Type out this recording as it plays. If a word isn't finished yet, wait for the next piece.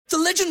The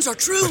legends are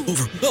true.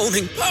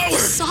 Overwhelming power!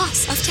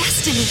 Sauce of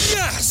destiny.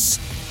 Yes!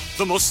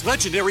 The most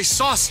legendary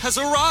sauce has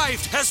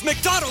arrived as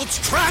McDonald's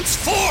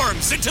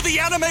transforms into the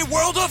anime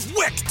world of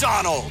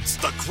WickDonald's.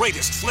 The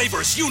greatest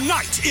flavors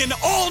unite in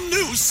all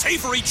new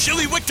savory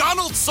chili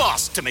McDonald's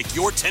sauce to make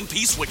your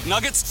 10-piece Wick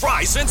Nuggets,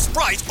 fries, and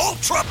Sprite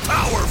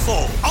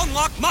ultra-powerful.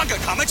 Unlock manga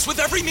comics with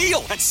every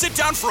meal and sit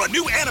down for a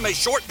new anime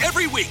short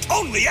every week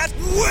only at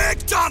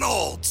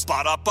WickDonald's.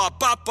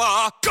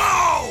 Ba-da-ba-ba-ba,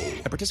 go!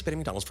 At participating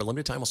McDonald's for a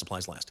limited time while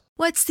supplies last.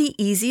 What's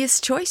the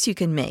easiest choice you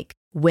can make?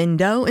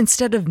 Window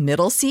instead of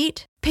middle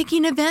seat?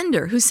 Picking a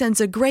vendor who sends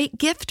a great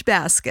gift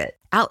basket?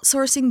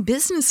 Outsourcing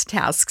business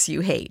tasks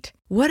you hate?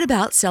 What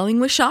about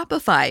selling with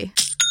Shopify?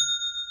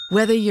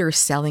 Whether you're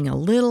selling a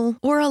little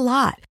or a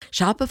lot,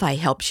 Shopify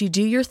helps you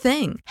do your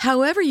thing,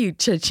 however you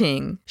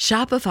cha-ching.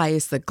 Shopify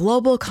is the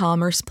global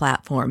commerce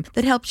platform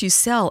that helps you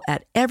sell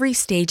at every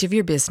stage of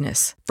your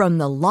business. From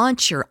the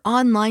launch your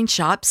online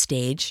shop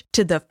stage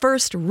to the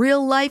first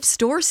real-life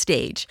store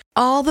stage,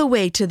 all the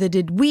way to the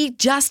did we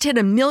just hit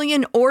a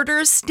million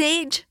orders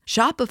stage.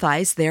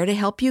 Shopify's there to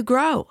help you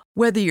grow.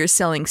 Whether you're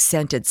selling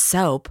scented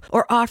soap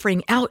or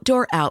offering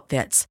outdoor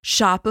outfits,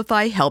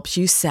 Shopify helps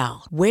you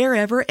sell.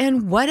 Wherever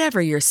and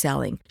whatever you're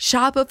selling,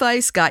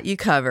 Shopify's got you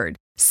covered.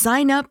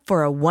 Sign up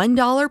for a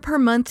 $1 per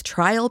month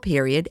trial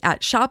period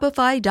at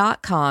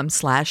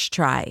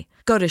shopify.com/try.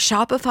 Go to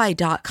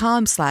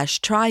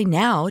shopify.com/try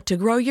now to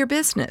grow your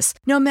business,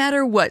 no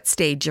matter what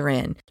stage you're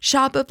in.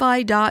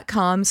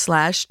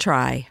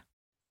 Shopify.com/try.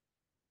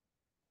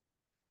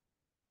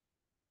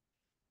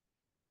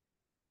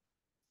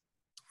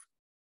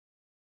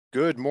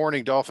 Good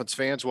morning, Dolphins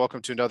fans.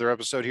 Welcome to another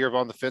episode here of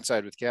On the Fence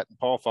Side with Cat and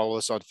Paul. Follow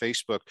us on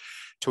Facebook,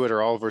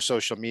 Twitter, all of our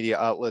social media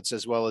outlets,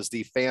 as well as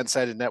the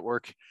Fansided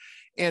Network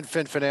and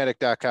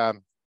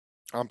FinFanatic.com.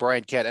 I'm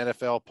Brian Cat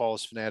NFL. Paul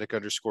is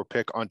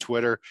Fanatic_pick on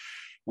Twitter.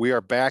 We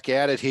are back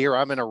at it here.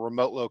 I'm in a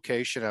remote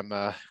location.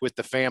 I'm with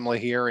the family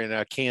here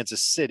in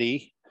Kansas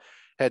City,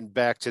 heading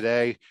back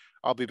today.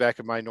 I'll be back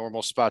in my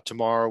normal spot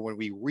tomorrow when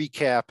we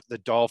recap the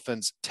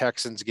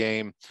Dolphins-Texans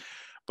game.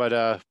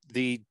 But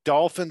the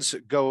Dolphins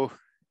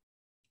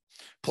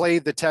play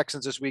the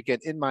Texans this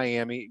weekend in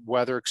Miami.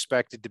 Weather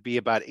expected to be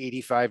about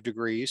 85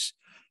 degrees.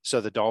 So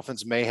the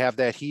Dolphins may have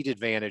that heat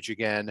advantage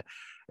again.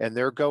 And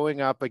they're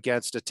going up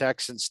against a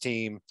Texans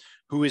team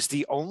who is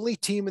the only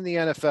team in the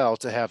NFL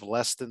to have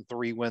less than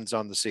 3 wins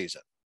on the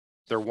season.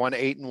 They're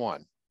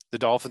 1-8-1. The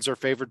Dolphins are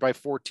favored by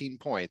 14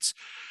 points.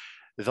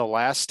 The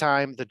last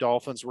time the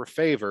Dolphins were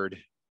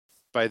favored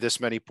by this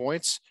many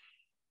points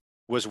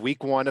was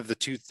week 1 of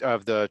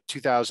the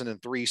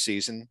 2003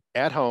 season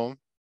at home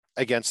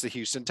against the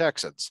Houston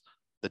Texans.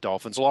 The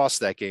Dolphins lost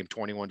that game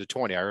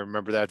 21-20. I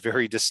remember that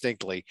very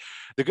distinctly.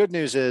 The good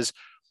news is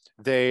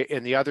they,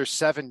 in the other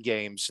 7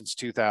 games since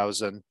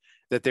 2000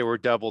 that they were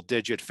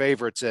double-digit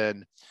favorites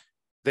in,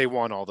 they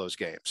won all those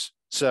games.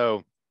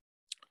 So,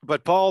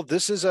 but Paul,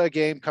 this is a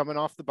game coming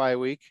off the bye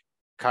week.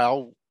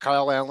 Kyle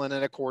Allen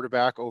and a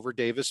quarterback over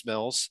Davis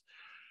Mills.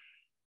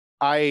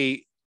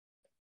 I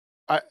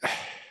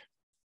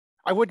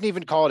wouldn't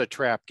even call it a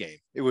trap game.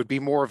 It would be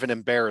more of an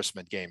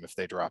embarrassment game if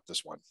they dropped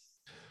this one.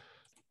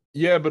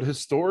 Yeah, but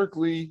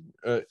historically,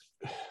 the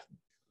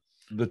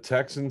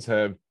Texans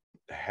have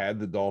had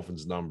the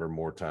Dolphins number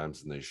more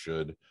times than they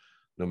should,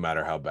 no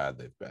matter how bad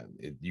they've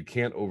been. You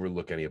can't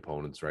overlook any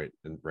opponents right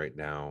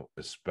now,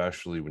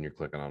 especially when you're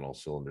clicking on all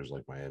cylinders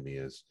like Miami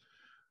is.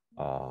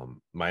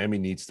 Miami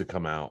needs to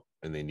come out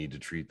and they need to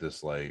treat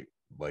this like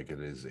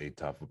it is a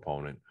tough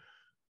opponent.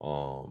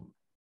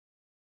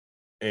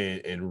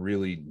 And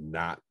really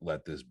not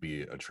let this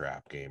be a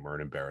trap game or an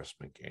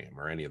embarrassment game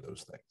or any of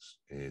those things.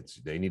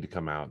 They need to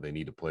come out. They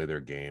need to play their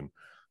game.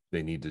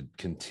 They need to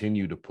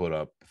continue to put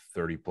up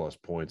 30-plus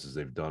points as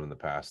they've done in the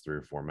past 3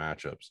 or 4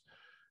 matchups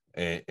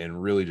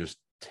and really just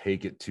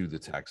take it to the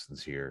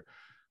Texans here.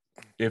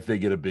 If they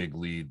get a big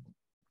lead,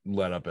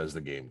 let up as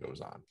the game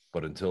goes on.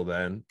 But until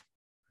then,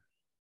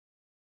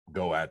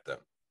 go at them.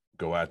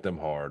 Go at them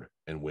hard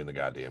and win the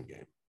goddamn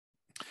game.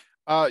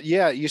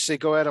 Yeah, you say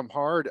go at them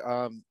hard.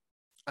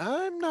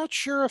 I'm not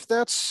sure if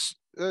that's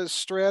a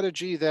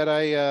strategy that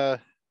I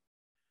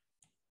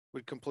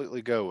would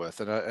completely go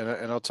with,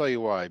 and I'll tell you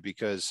why.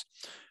 Because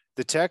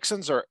the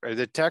Texans,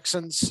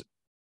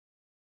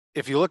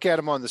 if you look at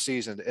them on the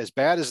season, as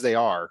bad as they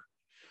are,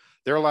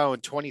 they're allowing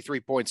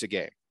 23 points a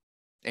game,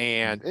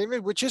 and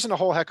which isn't a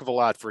whole heck of a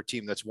lot for a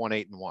team that's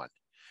 1-8-1,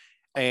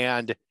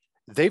 and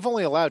they've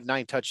only allowed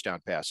 9 touchdown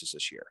passes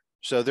this year.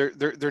 So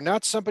they're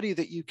not somebody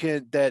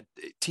that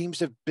teams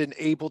have been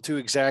able to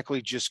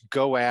exactly just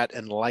go at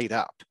and light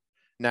up.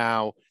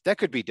 Now that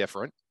could be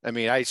different. I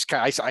mean, I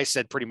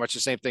said pretty much the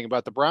same thing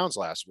about the Browns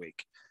last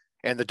week,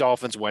 and the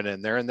Dolphins went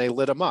in there and they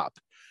lit them up.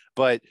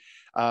 But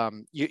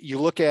you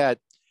look at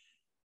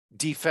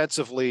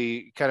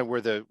defensively, kind of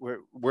where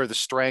the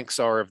strengths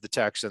are of the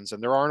Texans,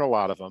 and there aren't a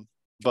lot of them,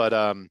 but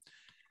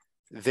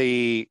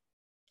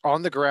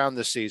on the ground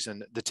this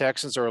season, the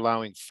Texans are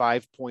allowing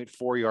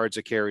 5.4 yards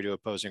a carry to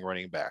opposing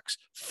running backs,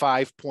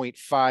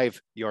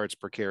 5.5 yards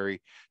per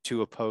carry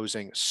to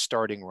opposing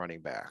starting running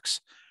backs.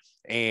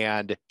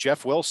 And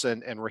Jeff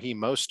Wilson and Raheem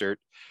Mostert,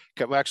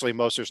 well, actually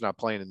Mostert's not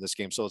playing in this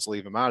game, so let's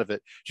leave him out of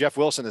it. Jeff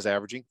Wilson is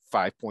averaging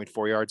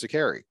 5.4 yards a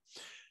carry.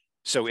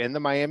 So in the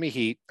Miami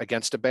Heat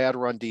against a bad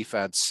run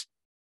defense,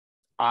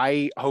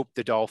 I hope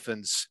the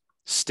Dolphins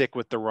stick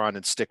with the run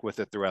and stick with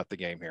it throughout the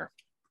game here.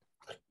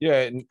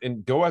 Yeah,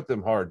 and go at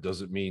them hard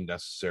doesn't mean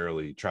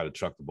necessarily try to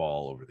chuck the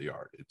ball over the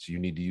yard. It's you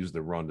need to use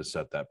the run to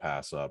set that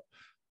pass up.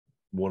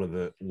 One of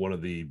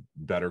the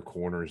better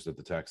corners that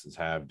the Texans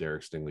have,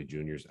 Derek Stingley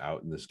Jr. is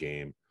out in this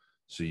game,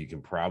 so you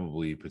can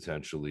probably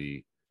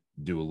potentially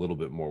do a little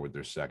bit more with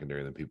their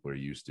secondary than people are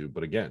used to.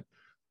 But again,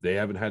 they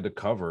haven't had to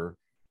cover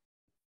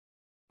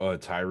a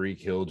Tyreek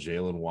Hill,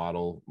 Jalen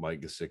Waddle,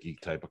 Mike Gesicki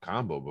type of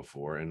combo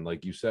before. And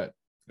like you said,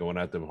 going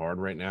at them hard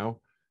right now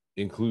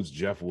includes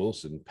Jeff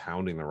Wilson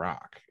pounding the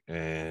rock.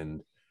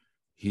 And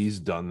he's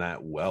done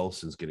that well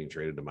since getting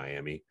traded to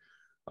Miami.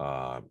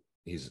 I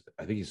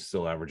think he's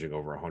still averaging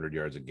over 100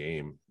 yards a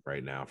game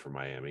right now for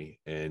Miami.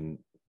 And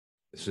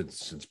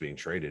since being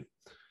traded.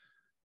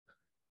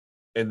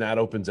 And that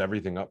opens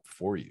everything up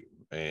for you.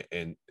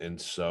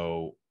 And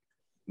so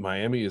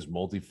Miami is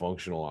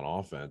multifunctional on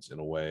offense in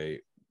a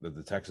way that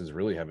the Texans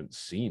really haven't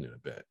seen in a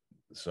bit.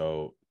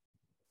 So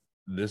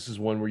this is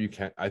one where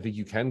I think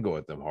you can go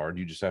at them hard.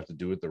 You just have to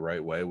do it the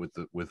right way with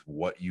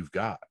what you've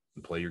got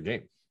and play your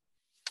game.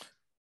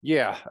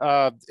 Yeah.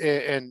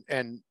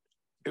 And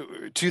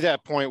to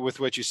that point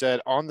with what you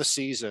said on the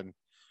season,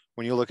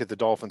 when you look at the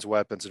Dolphins'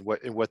 weapons and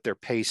what they're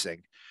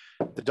pacing,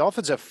 the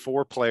Dolphins have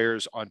 4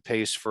 players on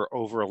pace for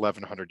over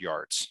 1,100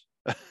 yards.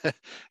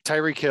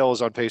 Tyreek Hill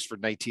is on pace for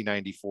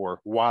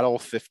 1994, Waddle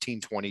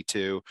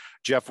 1522,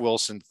 Jeff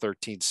Wilson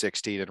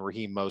 1316, and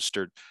Raheem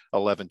Mostert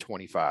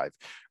 1125.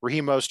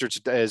 Raheem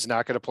Mostert is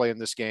not going to play in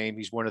this game.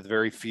 He's one of the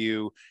very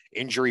few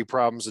injury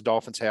problems the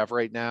Dolphins have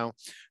right now.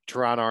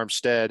 Teron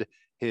Armstead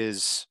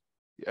has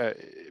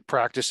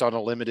practiced on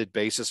a limited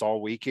basis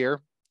all week here,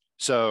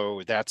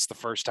 so that's the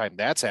first time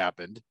that's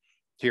happened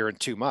here in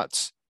 2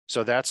 months.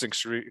 So that's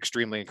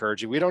extremely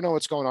encouraging. We don't know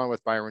what's going on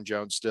with Byron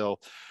Jones still,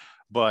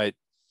 but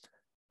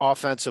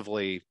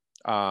offensively,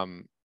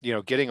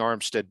 getting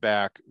Armstead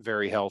back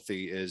very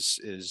healthy is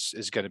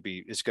going to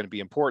be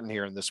important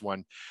here in this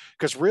one,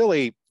 because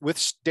really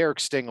with Derek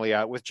Stingley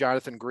out, with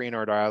Jonathan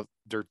Greenard out,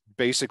 they're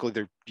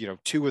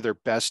 2 of their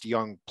best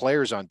young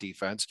players on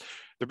defense.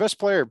 Their best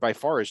player by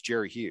far is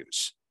Jerry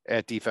Hughes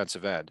at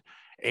defensive end.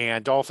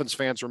 And Dolphins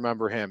fans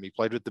remember him. He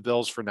played with the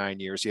Bills for 9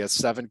 years. He has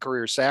 7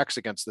 career sacks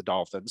against the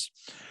Dolphins.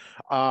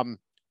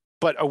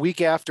 But a week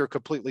after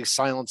completely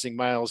silencing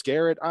Myles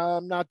Garrett,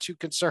 I'm not too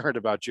concerned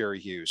about Jerry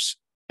Hughes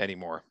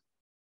anymore.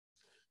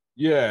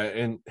 Yeah,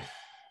 and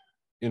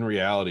in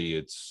reality,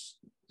 it's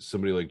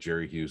somebody like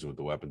Jerry Hughes with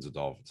the weapons the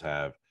Dolphins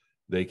have.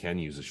 They can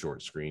use a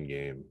short screen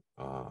game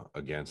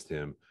against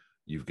him.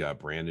 You've got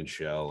Brandon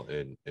Shell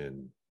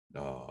and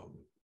Teron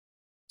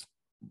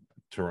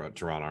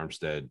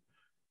Armstead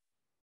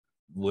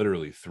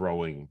literally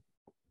throwing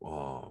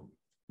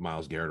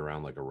Myles Garrett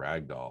around like a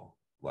rag doll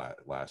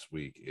last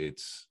week.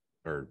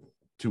 Or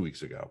 2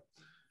 weeks ago.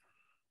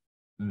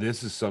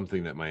 This is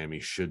something that Miami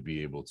should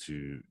be able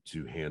to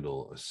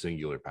handle a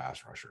singular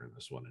pass rusher in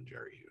this one in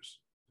Jerry Hughes.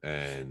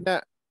 And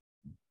go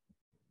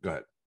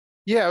ahead.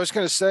 Yeah, I was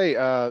going to say,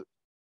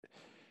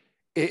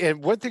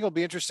 and one thing will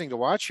be interesting to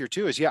watch here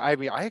too is, I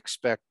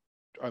expect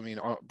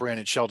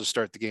Brandon Shell to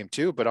start the game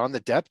too, but on the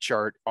depth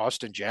chart,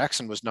 Austin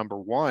Jackson was number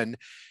 1,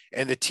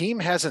 and the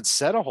team hasn't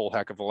said a whole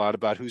heck of a lot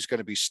about who's going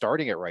to be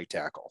starting at right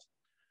tackle.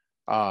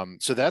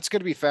 So that's going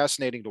to be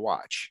fascinating to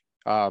watch.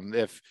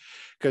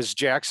 Because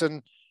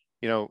Jackson,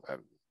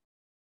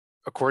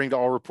 according to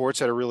all reports,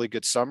 had a really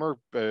good summer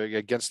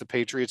against the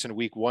Patriots in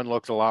week 1,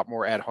 looked a lot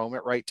more at home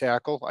at right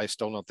tackle. I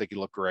still don't think he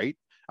looked great.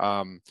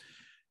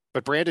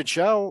 But Brandon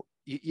Shell,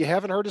 you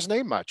haven't heard his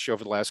name much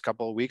over the last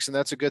couple of weeks, and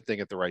that's a good thing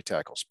at the right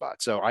tackle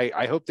spot. So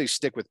I hope they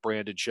stick with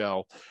Brandon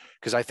Shell,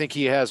 because I think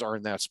he has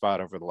earned that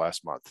spot over the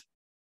last month.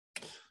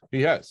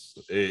 He has.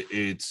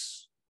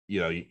 It's,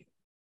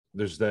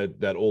 there's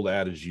that old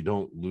adage, you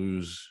don't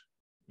lose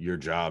your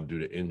job due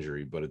to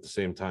injury, but at the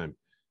same time,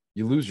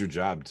 you lose your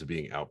job to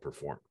being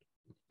outperformed.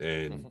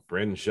 And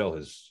Brandon Shell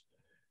has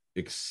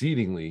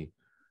exceedingly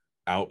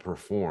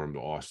outperformed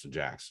Austin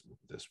Jackson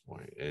at this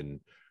point. And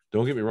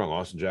don't get me wrong,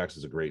 Austin Jackson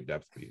is a great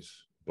depth piece,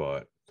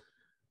 but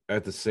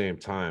at the same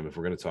time, if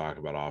we're going to talk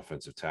about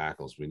offensive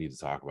tackles, we need to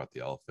talk about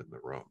the elephant in the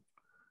room.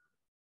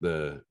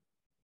 The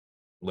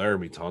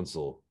Laramie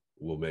Tunsil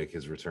will make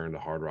his return to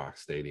Hard Rock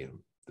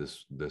Stadium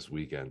this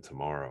weekend,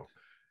 tomorrow.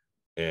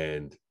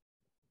 And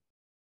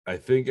I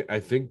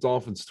think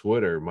Dolphins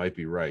Twitter might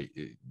be right.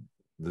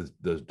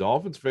 The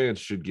Dolphins fans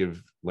should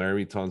give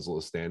Laramie Tunsil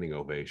a standing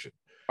ovation.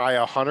 I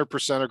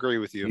 100% agree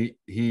with you.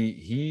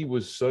 He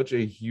was such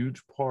a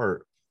huge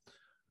part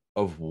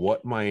of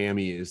what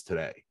Miami is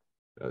today.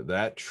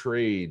 That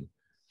trade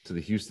to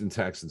the Houston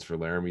Texans for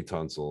Laramie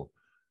Tunsil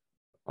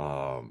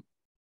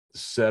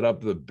set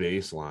up the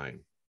baseline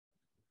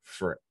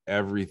for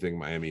everything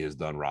Miami has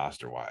done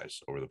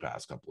roster-wise over the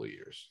past couple of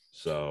years.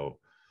 So,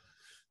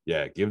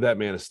 yeah, give that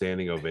man a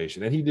standing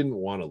ovation. And he didn't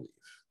want to leave.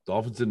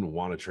 Dolphins didn't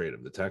want to trade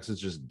him. The Texans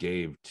just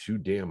gave too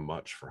damn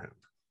much for him.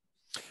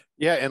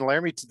 Yeah, and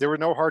Laramie, there were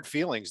no hard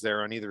feelings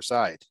there on either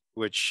side,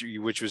 which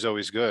was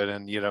always good.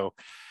 And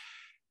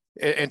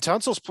and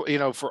Tunsil's,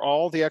 for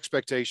all the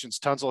expectations,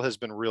 Tunsil has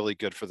been really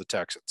good for the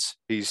Texans.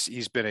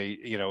 He's been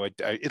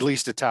at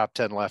least a top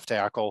 10 left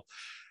tackle.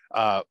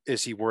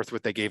 Is he worth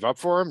what they gave up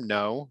for him?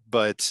 No,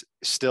 but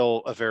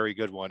still a very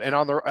good one. And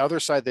on the other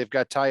side, they've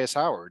got Tyus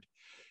Howard,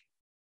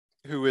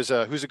 who's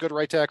a good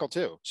right tackle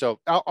too. So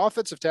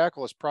offensive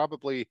tackle is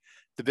probably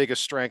the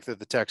biggest strength of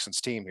the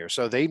Texans team here.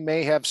 So they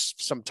may have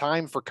some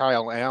time for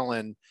Kyle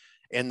Allen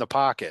in the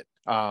pocket,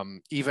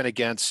 even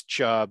against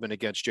Chubb and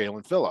against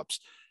Jalen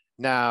Phillips.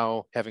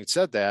 Now, having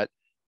said that,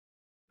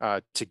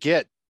 to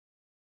get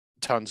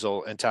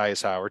Tunsil and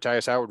Tyus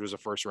Howard was a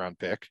first-round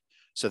pick.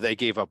 So they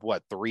gave up,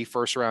 3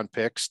 first-round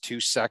picks, 2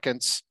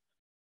 seconds,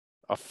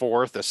 a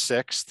 4th, a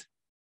 6th.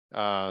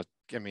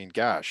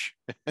 Gosh.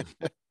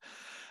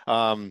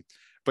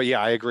 But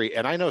yeah, I agree.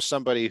 And I know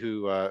somebody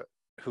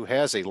who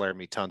has a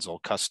Laramie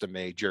Tunsil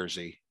custom-made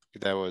jersey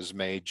that was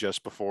made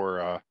just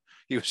before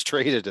he was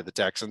traded to the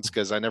Texans,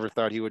 because I never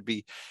thought he would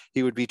be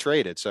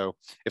traded. So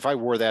if I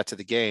wore that to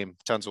the game,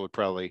 Tunsil would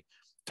probably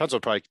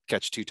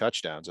catch 2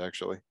 touchdowns,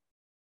 actually.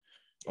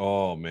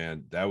 Oh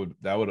man, that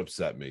would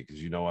upset me,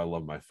 because I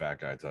love my fat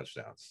guy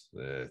touchdowns.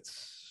 But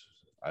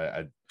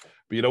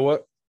you know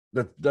what?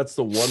 That's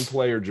the one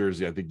player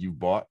jersey I think you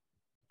bought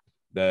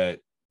that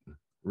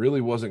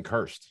really wasn't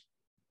cursed.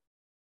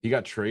 He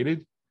got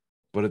traded,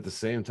 but at the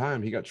same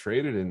time, he got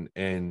traded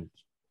and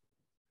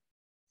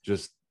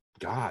just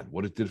God,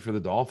 what it did for the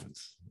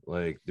Dolphins.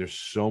 Like, there's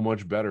so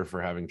much better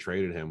for having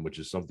traded him, which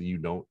is something you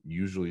don't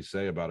usually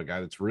say about a guy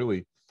that's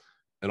really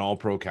an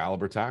all-pro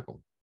caliber tackle.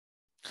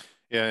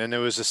 Yeah, and it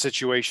was a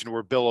situation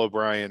where Bill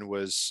O'Brien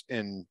was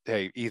in,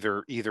 hey,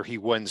 either he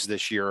wins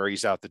this year or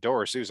he's out the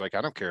door. So he was like,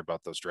 I don't care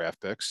about those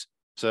draft picks.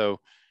 So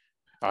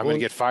I'm going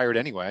to get fired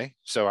anyway.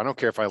 So I don't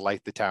care if I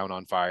light the town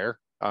on fire.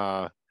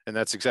 And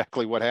that's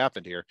exactly what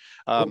happened here.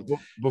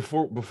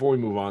 Before we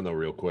move on, though,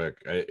 real quick,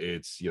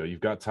 it's,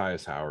 you've got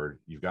Tyus Howard,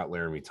 you've got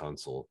Laramie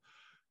Tunsil,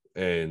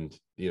 and,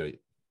 you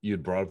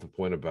had brought up the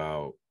point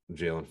about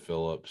Jalen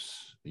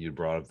Phillips, you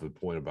brought up the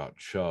point about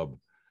Chubb,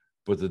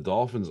 but the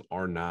Dolphins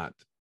are not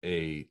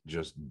a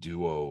just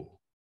duo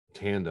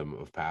tandem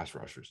of pass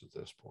rushers at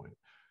this point.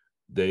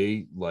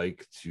 They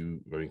like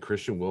to,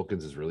 Christian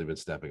Wilkins has really been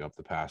stepping up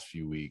the past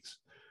few weeks.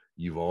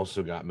 You've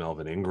also got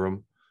Melvin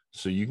Ingram.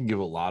 So you can give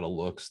a lot of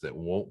looks that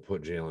won't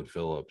put Jalen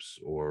Phillips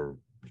or,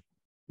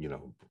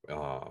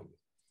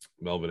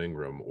 Melvin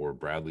Ingram or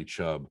Bradley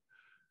Chubb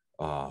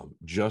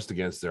just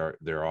against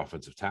their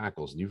offensive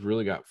tackles. And you've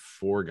really got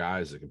 4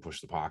 guys that can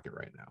push the pocket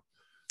right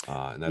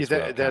now. And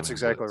that's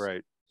exactly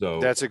right. So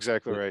that's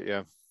exactly right.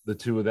 Yeah. The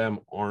 2 of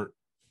them aren't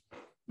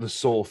the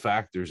sole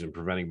factors in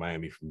preventing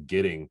Miami from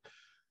getting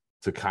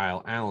to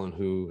Kyle Allen,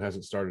 who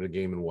hasn't started a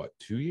game in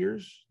 2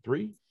 years,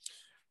 3?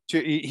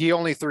 He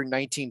only threw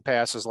 19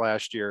 passes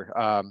last year.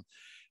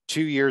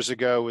 2 years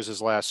ago was his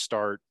last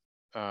start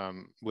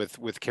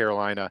with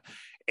Carolina,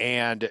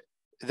 and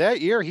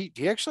that year he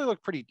actually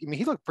looked pretty.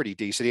 He looked pretty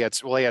decent. He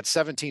had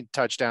 17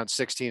 touchdowns,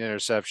 16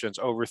 interceptions,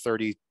 over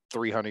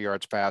 3,300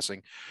 yards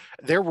passing.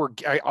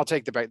 I'll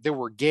take the back. There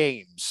were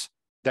games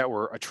that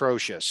were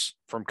atrocious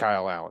from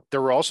Kyle Allen.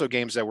 There were also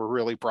games that were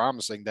really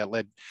promising that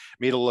led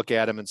me to look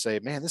at him and say,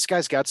 man, this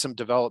guy's got some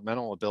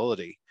developmental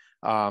ability.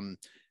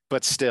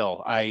 But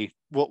still,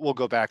 we'll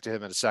go back to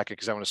him in a second,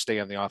 because I want to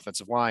stay on the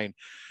offensive line.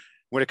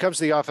 When it comes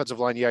to the offensive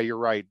line, yeah, you're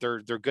right.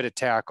 They're good at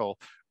tackle,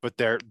 but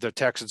the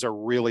Texans are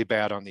really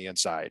bad on the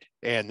inside,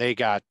 and they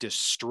got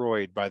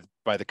destroyed by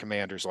the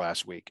Commanders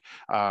last week.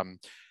 On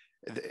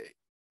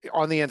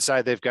the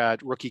inside, they've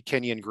got rookie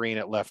Kenyon Green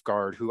at left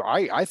guard, who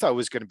I thought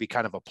was going to be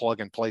kind of a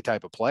plug and play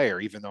type of player,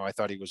 even though I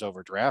thought he was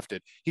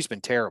overdrafted. He's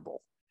been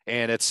terrible.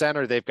 And at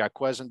center, they've got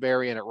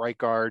Quesenberry, and at right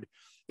guard,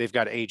 they've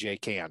got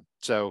AJ Cann.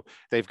 So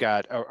they've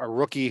got a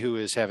rookie who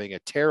is having a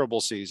terrible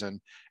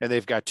season, and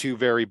they've got 2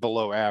 very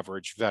below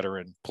average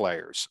veteran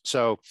players.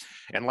 So,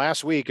 and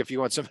last week, if you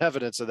want some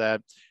evidence of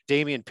that,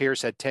 Dameon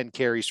Pierce had 10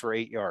 carries for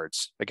 8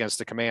 yards against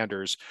the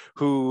Commanders,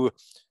 whose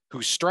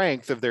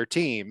strength of their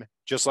team,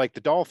 just like the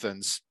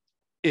Dolphins,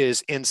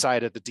 is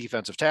inside of the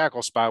defensive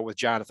tackle spot with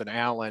Jonathan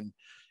Allen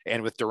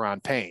and with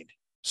Daron Payne.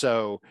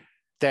 So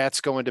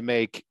that's going to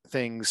make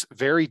things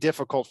very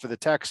difficult for the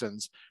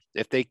Texans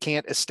if they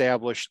can't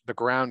establish the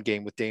ground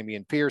game with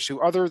Dameon Pierce,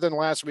 who, other than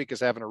last week, is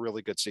having a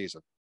really good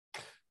season.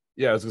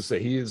 Yeah, I was going to say,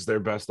 he is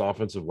their best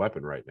offensive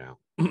weapon right now.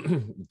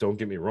 Don't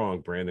get me wrong.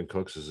 Brandon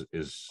Cooks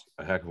is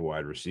a heck of a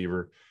wide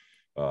receiver,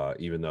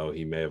 even though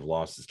he may have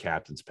lost his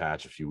captain's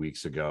patch a few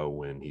weeks ago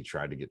when he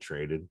tried to get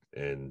traded,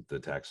 and the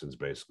Texans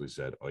basically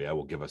said, oh yeah,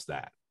 well, give us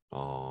that.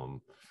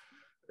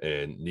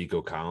 And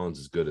Nico Collins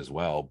is good as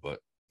well,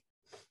 but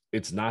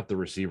it's not the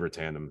receiver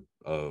tandem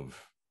of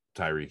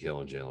Tyreek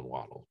Hill and Jalen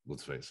Waddle,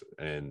 let's face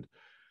it. And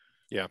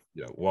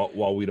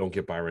while we don't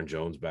get Byron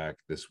Jones back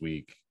this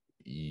week,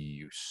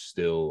 you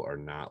still are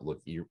not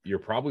looking. You're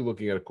probably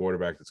looking at a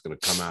quarterback that's going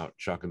to come out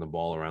chucking the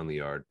ball around the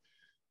yard,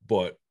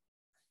 but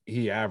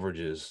he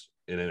averages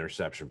an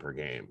interception per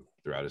game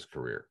throughout his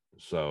career.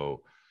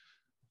 So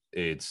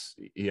he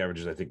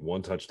averages, I think,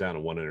 1 touchdown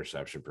and 1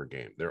 interception per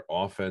game. Their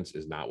offense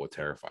is not what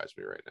terrifies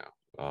me right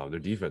now. Their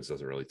defense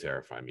doesn't really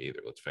terrify me either.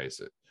 Let's face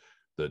it.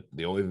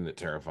 The only thing that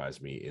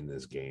terrifies me in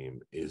this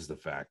game is the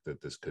fact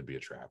that this could be a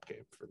trap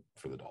game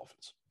for the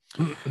Dolphins.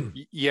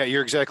 Yeah,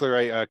 you're exactly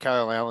right.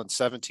 Kyle Allen,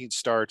 17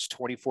 starts,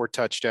 24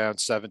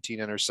 touchdowns, 17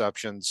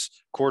 interceptions,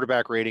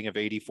 quarterback rating of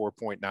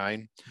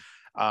 84.9.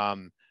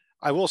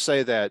 I will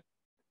say that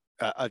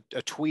a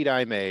tweet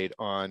I made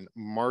on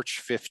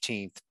March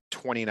 15th,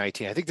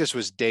 2019, I think this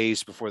was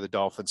days before the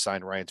Dolphins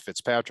signed Ryan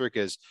Fitzpatrick,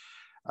 is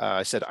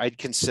I said I'd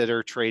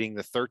consider trading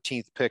the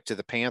 13th pick to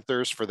the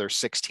Panthers for their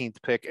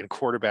 16th pick and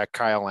quarterback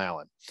Kyle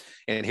Allen.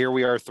 And here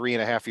we are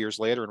 3.5 years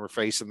later, and we're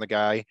facing the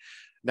guy.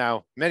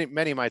 Now,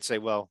 many might say,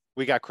 well,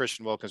 we got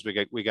Christian Wilkins.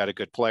 We got a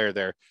good player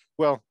there.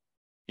 Well,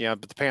 yeah,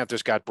 but the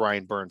Panthers got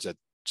Brian Burns at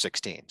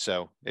 16.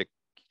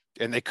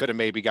 And they could have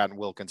maybe gotten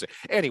Wilkins.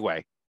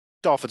 Anyway,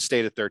 Dolphins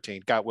stayed at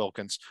 13, got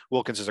Wilkins.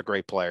 Wilkins is a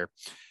great player.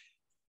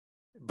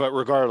 But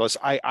regardless,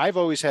 I've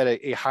always had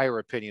a higher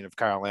opinion of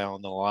Kyle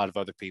Allen than a lot of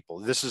other people.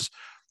 This is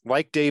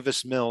like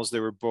Davis Mills. They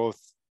were both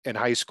in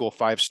high school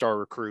 5-star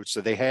recruits.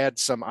 So they had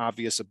some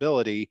obvious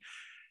ability,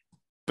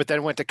 but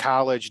then went to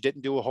college,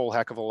 didn't do a whole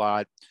heck of a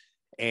lot.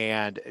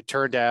 And it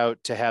turned out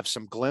to have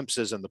some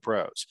glimpses in the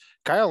pros.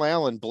 Kyle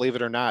Allen, believe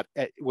it or not,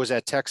 was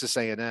at Texas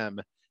A&M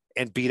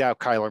and beat out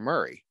Kyler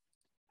Murray.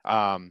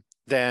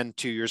 Then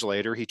 2 years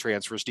later, he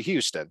transfers to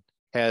Houston,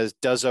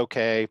 does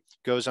okay,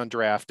 goes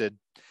undrafted.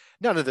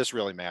 None of this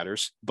really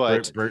matters,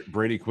 but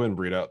Brady Quinn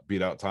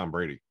beat out Tom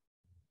Brady.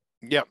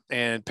 Yep.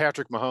 And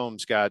Patrick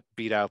Mahomes got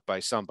beat out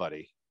by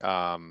somebody.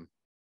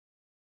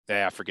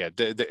 I forget.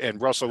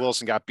 And Russell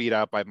Wilson got beat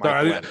out by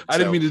Mike Lennon. I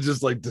didn't mean to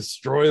just like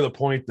destroy the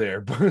point there,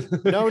 but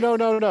no.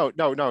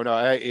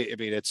 I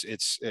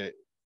mean,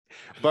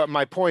 but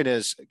my point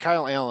is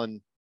Kyle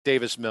Allen,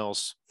 Davis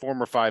Mills,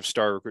 former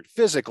 5-star recruit,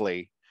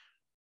 physically,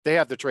 they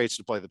have the traits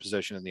to play the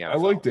position in the NFL. I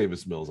like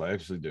Davis Mills. I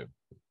actually do.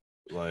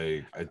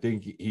 Like, I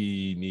think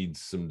he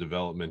needs some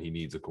development. He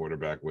needs a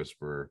quarterback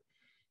whisperer,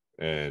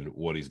 and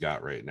what he's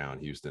got right now in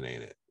Houston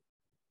ain't it.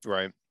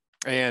 Right.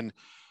 And,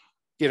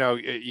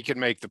 you can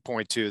make the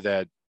point too,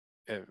 that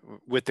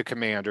with the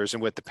Commanders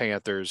and with the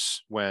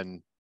Panthers,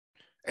 when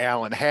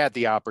Allen had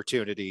the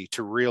opportunity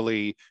to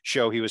really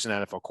show he was an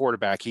NFL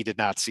quarterback, he did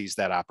not seize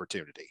that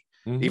opportunity.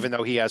 Mm-hmm. Even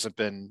though he hasn't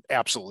been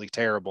absolutely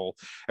terrible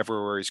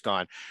everywhere he's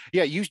gone.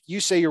 Yeah.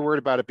 You say you're worried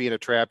about it being a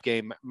trap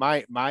game.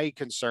 My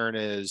concern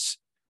is,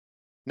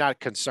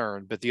 not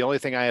concerned, but the only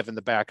thing I have in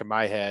the back of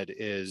my head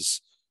is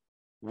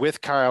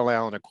with Kyle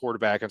Allen, a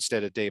quarterback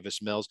instead of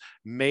Davis Mills,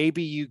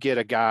 maybe you get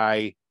a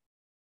guy,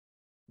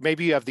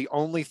 maybe you have the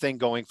only thing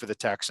going for the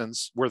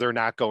Texans where they're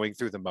not going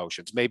through the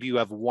motions. Maybe you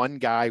have one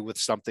guy with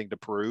something to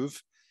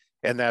prove,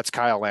 and that's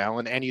Kyle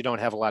Allen, and you don't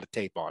have a lot of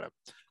tape on him.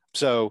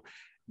 So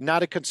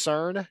not a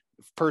concern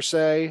per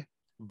se,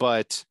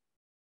 but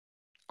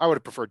I would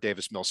have preferred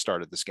Davis Mills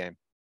started this game.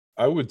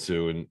 I would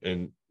too.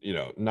 And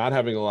not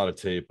having a lot of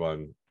tape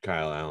on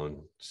Kyle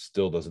Allen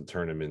still doesn't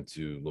turn him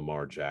into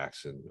Lamar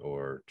Jackson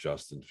or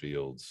Justin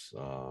Fields.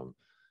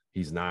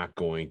 He's not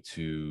going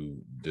to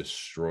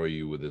destroy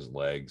you with his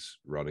legs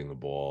running the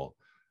ball,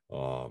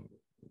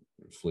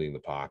 fleeing the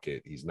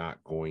pocket. He's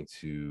not going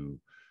to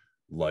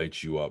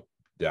light you up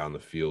down the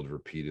field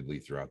repeatedly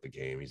throughout the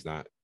game. He's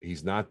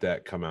not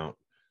that come out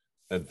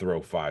and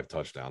throw 5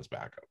 touchdowns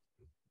backup.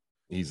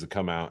 He's the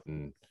come out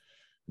and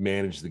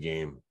manage the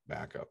game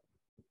backup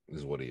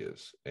is what he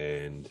is.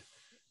 And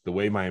the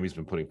way Miami's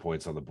been putting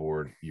points on the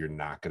board, you're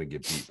not going to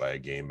get beat by a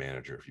game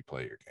manager if you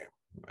play your game.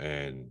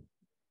 And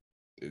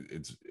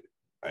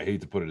I hate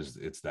to put it as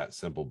it's that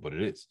simple, but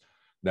it is.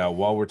 Now,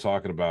 while we're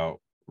talking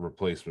about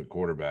replacement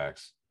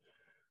quarterbacks,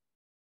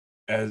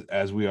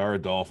 as we are a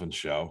Dolphins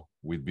show,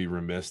 we'd be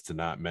remiss to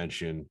not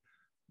mention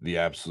the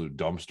absolute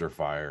dumpster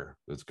fire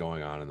that's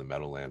going on in the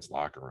Meadowlands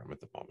locker room at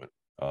the moment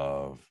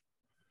of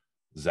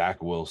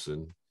Zach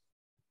Wilson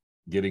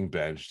getting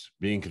benched,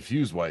 being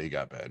confused why he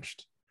got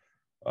benched,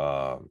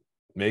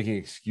 making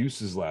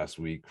excuses last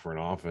week for an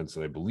offense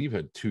that I believe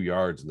had 2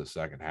 yards in the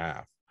second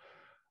half,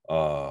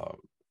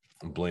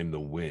 and blame the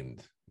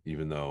wind,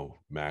 even though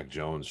Mac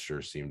Jones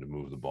sure seemed to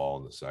move the ball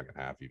in the second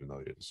half, even though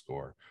he didn't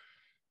score.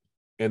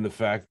 And the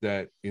fact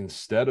that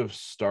instead of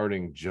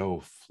starting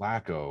Joe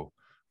Flacco,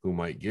 who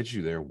might get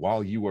you there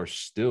while you are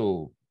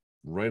still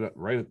right at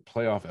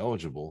playoff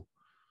eligible,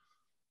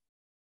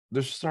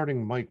 they're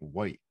starting Mike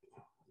White.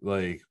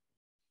 Like,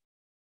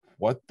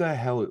 what the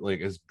hell?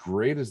 Like, as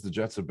great as the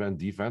Jets have been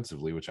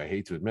defensively, which I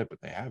hate to admit, but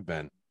they have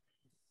been,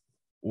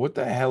 what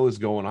the hell is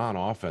going on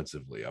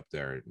offensively up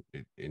there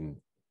in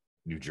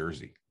New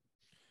Jersey?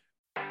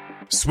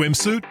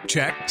 Swimsuit?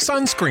 Check.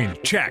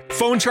 Sunscreen? Check.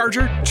 Phone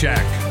charger?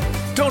 Check.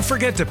 Don't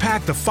forget to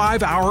pack the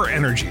 5-Hour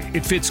Energy.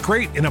 It fits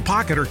great in a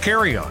pocket or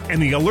carry-on,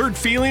 and the alert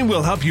feeling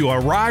will help you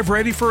arrive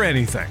ready for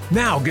anything.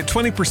 Now get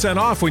 20%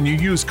 off when you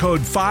use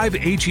code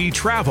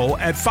 5HETRAVEL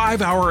at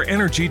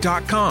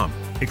 5hourenergy.com.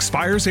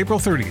 Expires April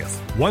 30th.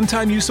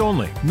 One-time use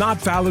only. Not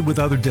valid with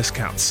other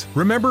discounts.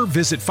 Remember,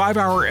 visit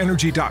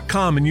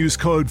 5hourenergy.com and use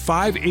code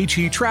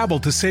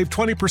 5HETRAVEL to save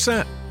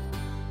 20%.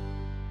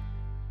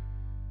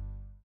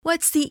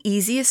 What's the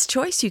easiest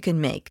choice you can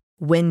make?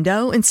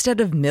 Window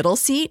instead of middle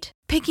seat?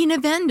 Picking a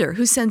vendor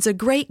who sends a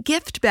great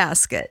gift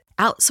basket?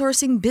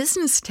 Outsourcing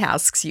business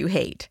tasks you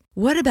hate?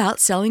 What about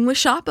selling with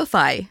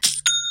Shopify?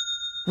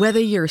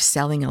 Whether you're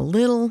selling a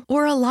little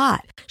or a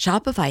lot,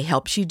 Shopify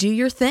helps you do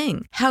your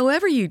thing,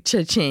 however you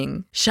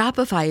cha-ching.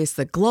 Shopify is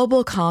the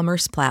global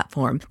commerce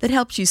platform that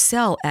helps you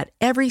sell at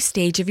every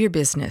stage of your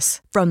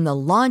business. From the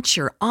launch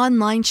your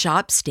online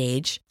shop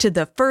stage to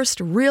the first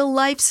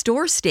real-life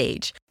store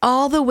stage,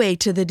 all the way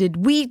to the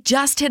did we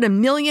just hit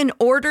 1 million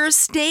orders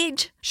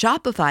stage.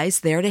 Shopify's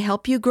there to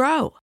help you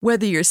grow.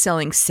 Whether you're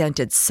selling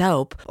scented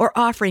soap or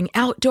offering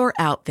outdoor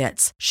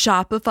outfits,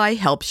 Shopify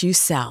helps you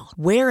sell.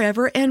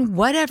 Wherever and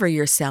whatever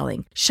you're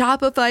selling,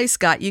 Shopify's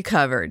got you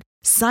covered.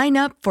 Sign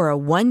up for a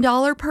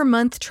 $1 per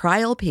month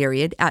trial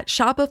period at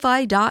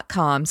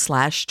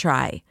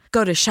shopify.com/try.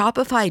 Go to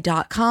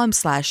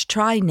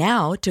shopify.com/try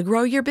now to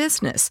grow your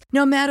business,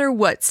 no matter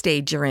what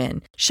stage you're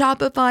in.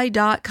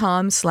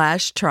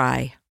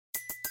 Shopify.com/try.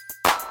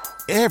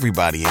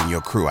 Everybody in your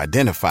crew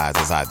identifies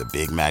as either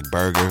Big Mac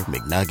Burger,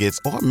 McNuggets,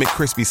 or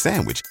McCrispy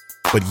Sandwich.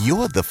 But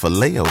you're the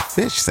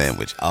Filet-O-Fish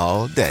Sandwich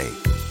all day.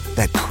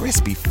 That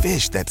crispy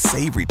fish, that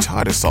savory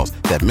tartar sauce,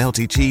 that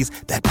melty cheese,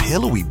 that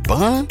pillowy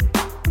bun.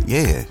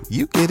 Yeah,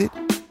 you get it.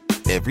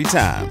 Every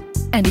time.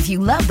 And if you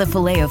love the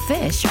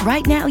Filet-O-Fish,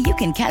 right now you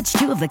can catch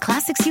 2 of the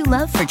classics you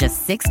love for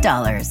just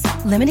 $6.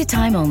 Limited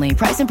time only.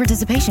 Price and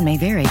participation may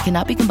vary.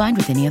 Cannot be combined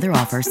with any other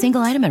offer.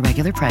 Single item at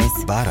regular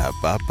price.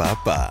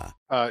 Ba-da-ba-ba-ba.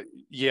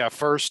 Yeah,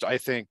 first, I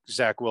think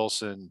Zach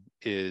Wilson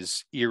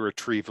is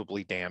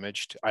irretrievably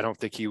damaged. I don't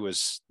think he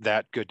was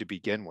that good to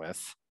begin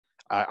with.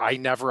 I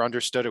never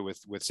understood it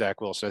with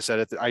Zach Wilson. I said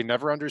it. I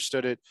never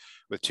understood it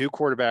with 2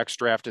 quarterbacks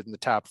drafted in the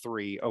top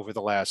 3 over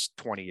the last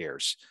 20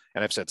 years.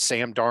 And I've said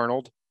Sam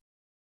Darnold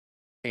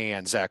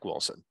and Zach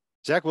Wilson.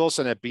 Zach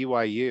Wilson at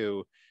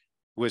BYU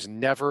was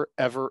never,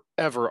 ever,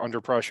 ever under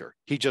pressure.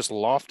 He just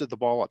lofted the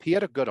ball up. He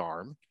had a good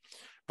arm.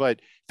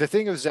 But the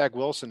thing of Zach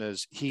Wilson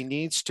is he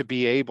needs to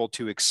be able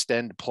to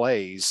extend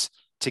plays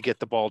to get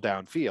the ball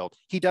downfield.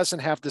 He doesn't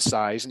have the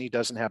size and he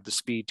doesn't have the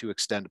speed to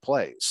extend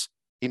plays.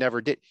 He never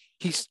did.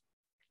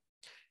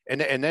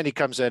 And then he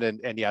comes in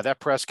and yeah, that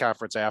press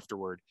conference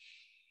afterward,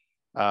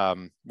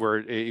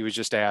 where he was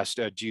just asked,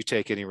 do you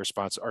take any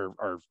response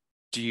or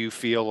do you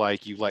feel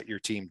like you let your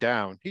team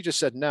down? He just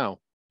said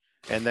no.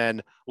 And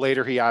then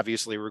later he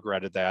obviously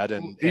regretted that.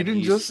 And he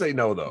didn't just say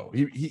no though.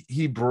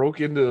 He broke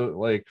into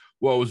like,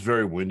 well, it was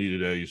very windy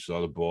today. You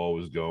saw the ball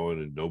was going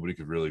and nobody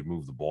could really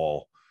move the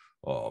ball.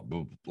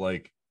 But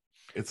like,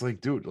 it's like,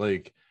 dude,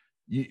 like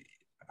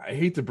I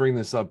hate to bring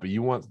this up, but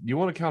you want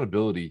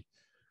accountability.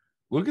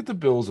 Look at the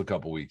Bills a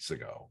couple weeks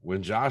ago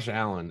when Josh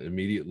Allen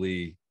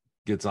immediately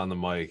gets on the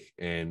mic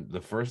and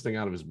the first thing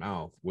out of his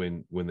mouth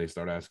when they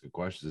start asking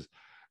questions is,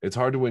 it's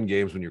hard to win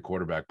games when your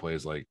quarterback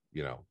plays like,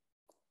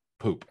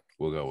 poop.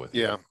 We'll go with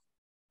yeah.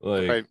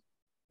 Like, right.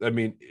 I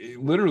mean, it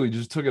literally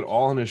just took it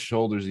all on his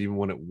shoulders, even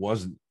when it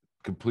wasn't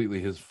completely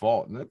his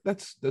fault. And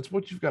that's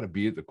what you've got to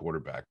be at the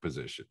quarterback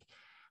position.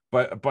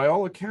 But by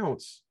all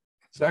accounts,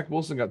 Zach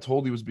Wilson got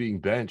told he was being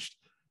benched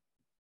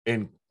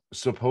and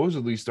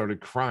supposedly started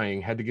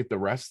crying, had to get the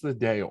rest of the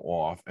day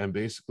off. And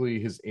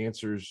basically his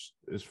answers,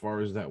 as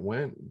far as that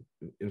went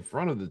in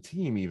front of the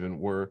team even,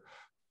 were,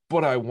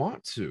 but I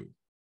want to.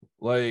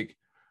 Like,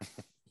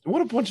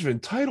 what a bunch of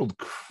entitled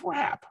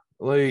crap.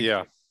 Like,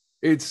 yeah,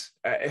 it's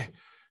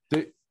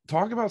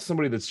talk about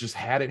somebody that's just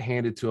had it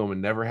handed to him and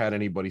never had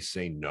anybody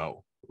say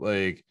no,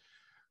 like,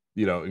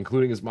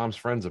 including his mom's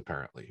friends,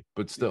 apparently,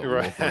 but still,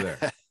 right. There.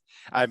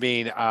 I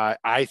mean,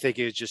 I think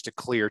it's just a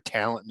clear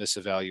talent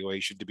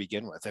misevaluation to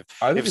begin with.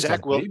 If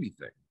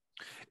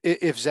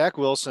Zach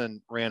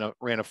Wilson ran a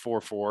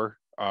 4.4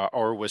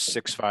 or was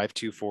 6'5",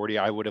 240,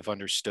 I would have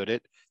understood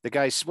it. The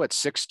guy's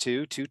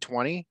 6'2",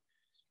 220,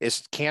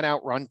 can't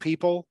outrun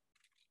people.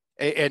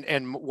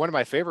 And one of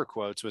my favorite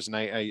quotes was, and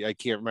I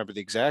can't remember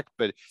the exact,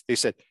 but they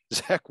said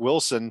Zach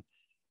Wilson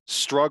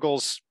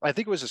struggles. I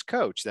think it was his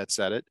coach that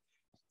said it.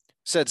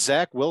 Said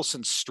Zach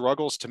Wilson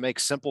struggles to make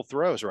simple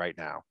throws right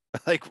now.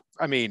 Like,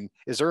 I mean,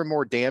 is there a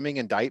more damning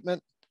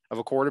indictment of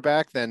a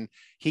quarterback than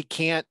he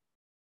can't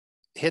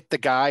hit the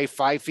guy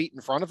 5 feet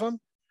in front of him?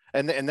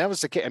 And that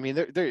was the case. I mean,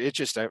 it's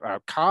just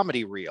a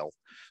comedy reel.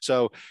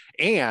 So,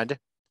 and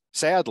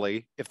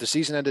sadly, if the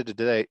season ended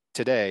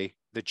today,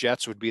 the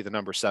Jets would be the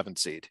number 7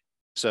 seed.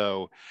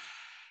 So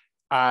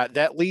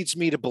that leads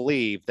me to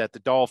believe that the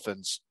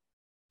Dolphins,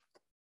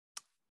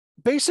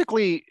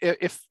 basically,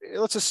 if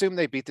let's assume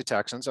they beat the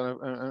Texans,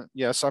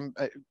 yes, I'm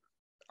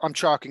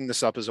chalking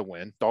this up as a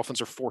win.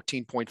 Dolphins are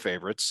 14-point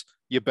favorites.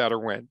 You better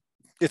win.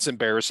 It's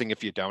embarrassing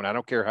if you don't. I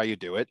don't care how you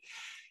do it.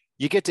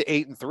 You get to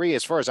 8-3.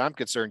 As far as I'm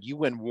concerned, you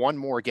win one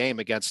more game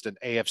against an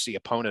AFC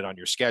opponent on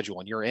your schedule,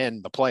 and you're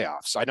in the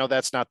playoffs. I know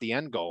that's not the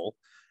end goal,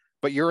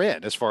 but you're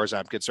in as far as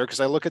I'm concerned. Because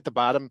I look at the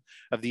bottom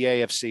of the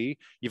AFC,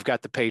 you've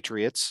got the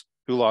Patriots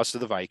who lost to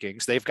the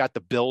Vikings. They've got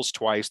the Bills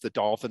twice, the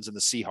Dolphins and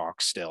the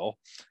Seahawks still.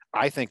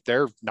 I think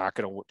they're not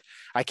going to,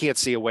 I can't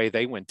see a way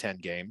they win 10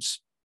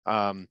 games.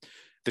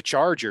 The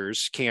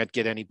Chargers can't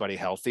get anybody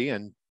healthy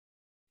and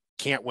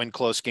can't win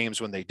close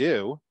games when they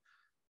do.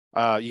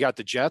 You got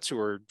the Jets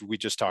we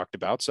just talked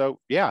about. So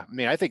yeah, I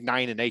mean, I think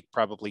 9-8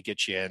 probably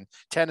gets you in.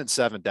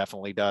 10-7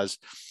 definitely does.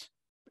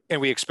 And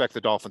we expect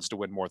the Dolphins to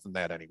win more than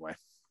that anyway.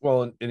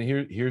 Well, and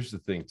here's the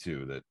thing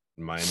too, that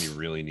Miami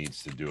really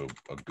needs to do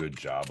a good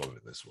job of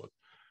it this one.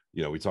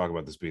 You know, we talk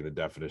about this being the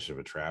definition of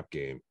a trap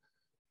game.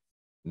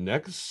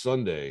 Next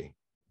Sunday,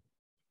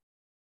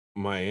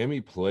 Miami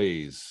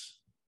plays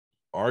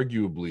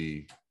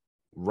arguably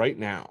right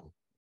now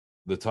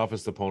the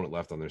toughest opponent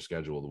left on their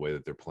schedule, the way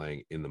that they're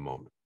playing in the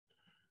moment.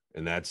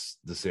 And that's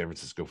the San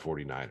Francisco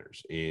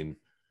 49ers in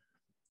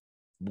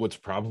what's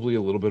probably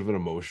a little bit of an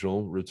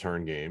emotional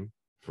return game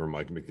for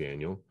Mike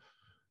McDaniel.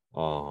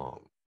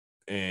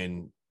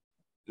 And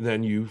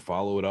then you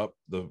follow it up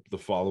the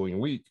following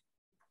week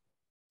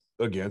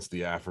against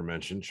the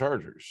aforementioned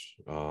Chargers,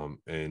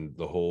 and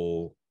the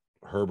whole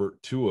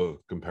Herbert Tua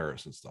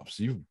comparison stuff.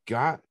 So you've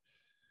got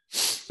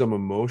some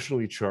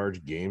emotionally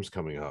charged games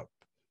coming up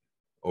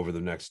over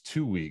the next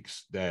 2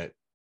 weeks that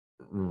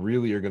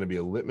really are going to be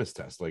a litmus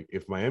test. Like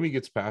if Miami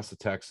gets past the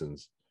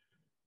Texans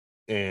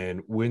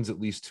and wins at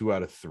least 2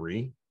 out of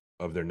 3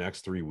 of their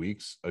next 3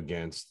 weeks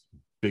against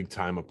big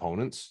time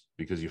opponents,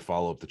 because you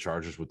follow up the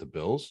Chargers with the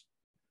Bills,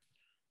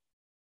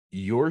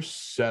 you're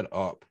set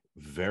up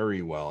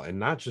very well. And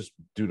not just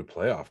due to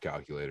playoff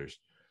calculators,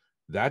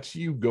 that's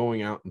you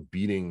going out and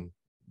beating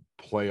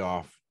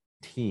playoff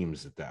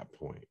teams at that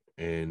point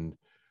and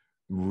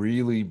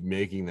really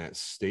making that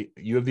state.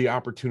 You have the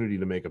opportunity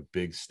to make a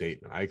big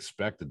statement. I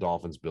expect the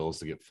Dolphins Bills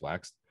to get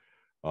flexed.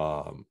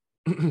 I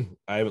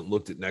haven't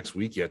looked at next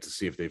week yet to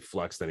see if they've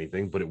flexed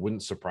anything, but it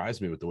wouldn't surprise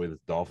me with the way that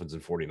the Dolphins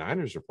and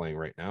 49ers are playing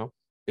right now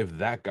if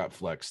that got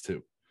flexed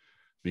too,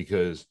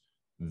 because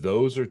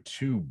those are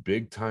 2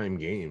 big time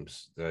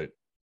games that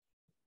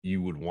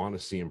you would want to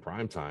see in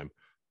prime time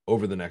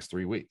over the next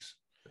 3 weeks.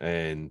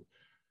 And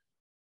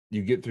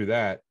you get through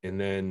that, and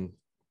then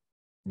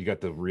you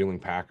got the reeling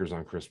Packers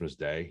on Christmas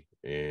Day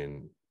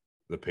and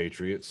the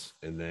Patriots.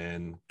 And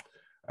then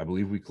I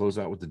believe we close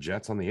out with the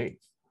Jets on the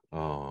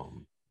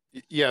 8th.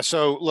 Yeah.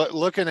 So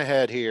looking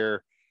ahead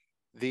here,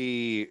 I'd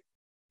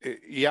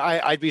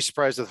be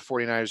surprised if the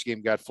 49ers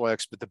game got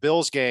flexed, but the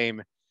Bills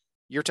game,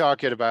 you're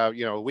talking about,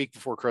 a week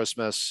before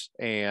Christmas.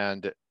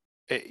 And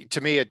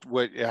to me,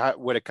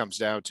 what it comes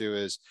down to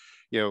is,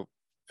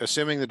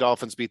 assuming the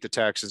Dolphins beat the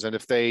Texans, and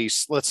if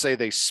let's say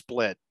they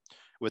split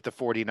with the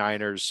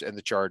 49ers and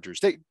the Chargers,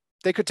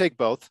 they could take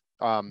both.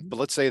 But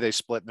let's say they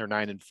split and they're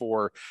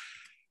 9-4.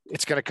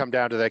 It's going to come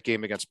down to that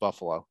game against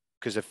Buffalo.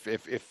 Because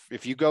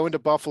if you go into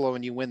Buffalo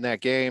and you win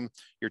that game,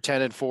 you're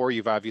 10-4.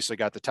 You've obviously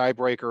got the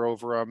tiebreaker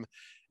over them.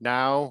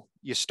 Now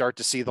you start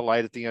to see the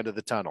light at the end of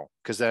the tunnel.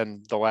 Because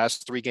then the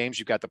last 3 games,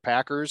 you've got the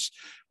Packers,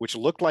 which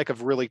looked like a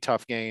really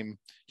tough game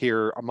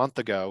here a month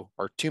ago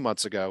or 2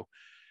 months ago.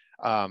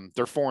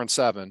 They're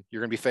 4-7.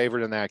 You're going to be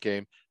favored in that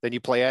game. Then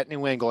you play at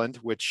New England,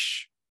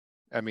 which,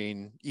 I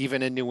mean,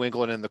 even in New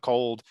England in the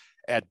cold,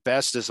 at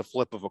best is a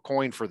flip of a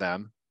coin for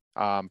them.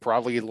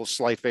 Probably a little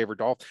slight favor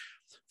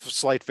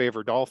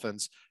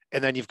Dolphins.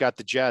 And then you've got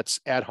the Jets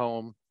at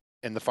home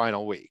in the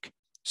final week.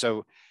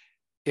 So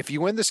if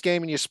you win this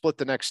game and you split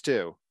the next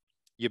 2,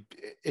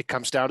 it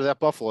comes down to that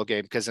Buffalo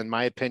game, because in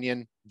my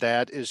opinion,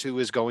 that is who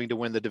is going to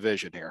win the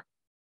division here.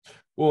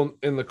 Well,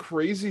 and the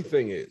crazy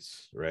thing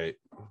is, right,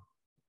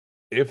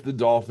 if the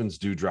Dolphins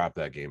do drop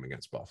that game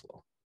against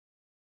Buffalo,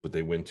 but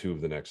they win 2 of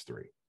the next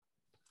 3,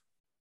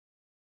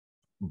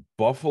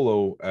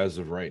 Buffalo, as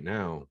of right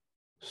now,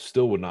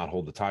 still would not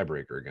hold the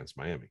tiebreaker against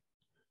Miami,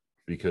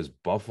 because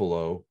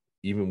Buffalo,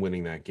 even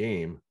winning that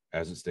game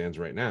as it stands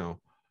right now,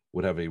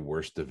 would have a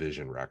worse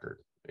division record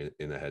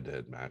in the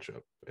head-to-head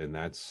matchup. And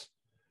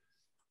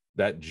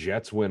that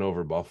Jets win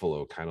over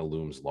Buffalo kind of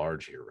looms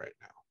large here right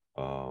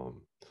now.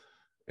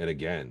 And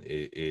again,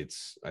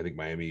 I think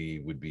Miami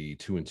would be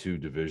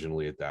 2-2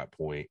 divisionally at that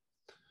point.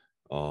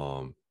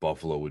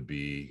 Buffalo would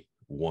be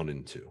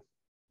 1-2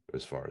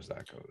 as far as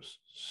that goes.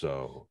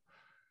 So,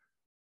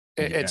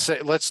 and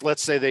say,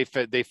 let's say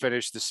they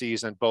finish the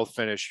season, both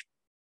finish,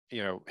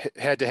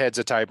 head-to-head's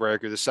a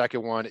tiebreaker. The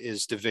second one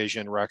is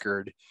division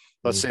record.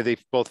 Let's say they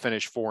both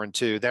finish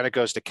 4-2. Then it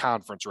goes to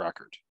conference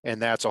record,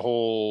 and that's a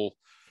whole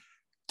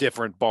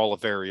different ball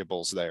of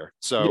variables there.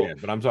 So, yeah,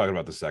 but I'm talking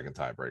about the second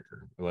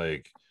tiebreaker.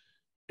 Like,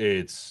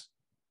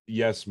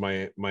 yes,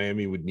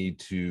 Miami would need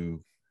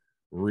to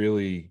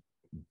really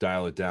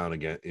dial it down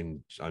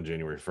again on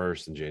January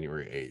 1st and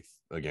January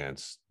 8th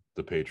against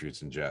the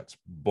Patriots and Jets,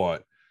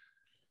 but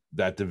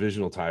that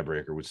divisional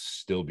tiebreaker would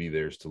still be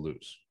theirs to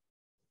lose.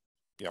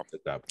 Yeah,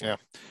 at that point.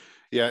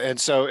 Yeah. And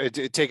so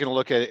taking a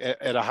look at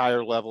a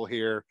higher level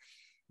here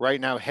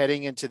right now,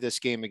 heading into this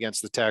game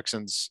against the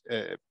Texans,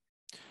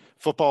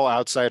 Football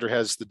Outsider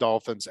has the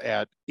Dolphins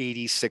at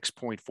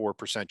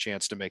 86.4%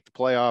 chance to make the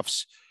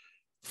playoffs.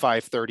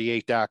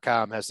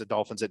 538.com has the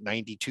Dolphins at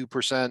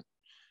 92%.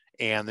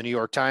 And the New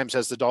York Times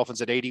has the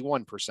Dolphins at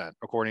 81%,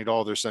 according to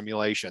all their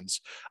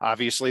simulations.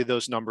 Obviously,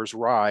 those numbers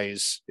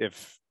rise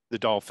if the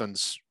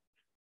Dolphins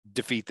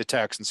defeat the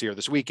Texans here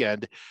this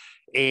weekend.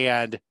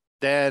 And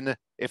then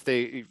if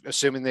they,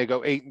 assuming they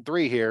go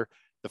 8-3 here,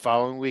 the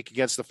following week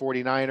against the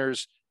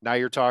 49ers, now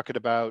you're talking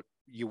about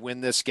you win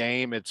this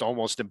game, it's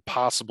almost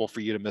impossible for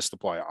you to miss the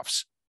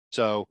playoffs.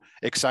 So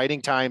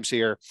exciting times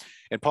here.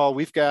 And Paul,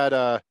 we've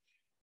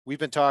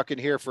been talking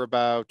here for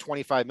about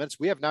 25 minutes.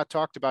 We have not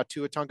talked about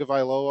Tua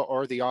Tagovailoa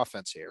or the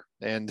offense here.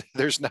 And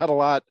there's not a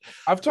lot.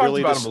 I've talked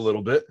about him a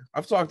little bit.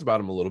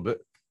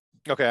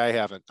 Okay, I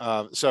haven't.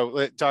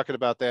 So talking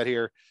about that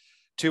here,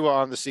 Tua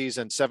on the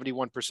season,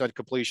 71%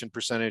 completion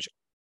percentage,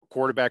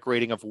 quarterback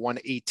rating of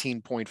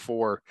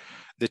 118.4.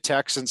 The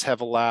Texans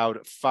have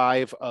allowed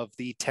 5 of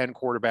the 10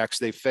 quarterbacks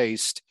they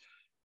faced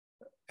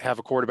have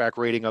a quarterback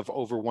rating of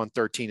over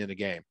 113 in a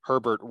game.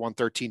 Herbert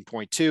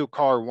 113.2,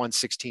 Carr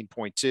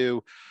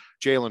 116.2,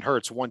 Jalen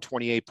Hurts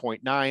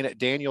 128.9,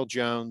 Daniel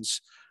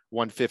Jones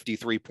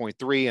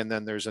 153.3, and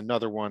then there's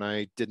another one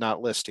I did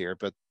not list here,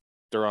 but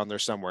they're on there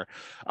somewhere.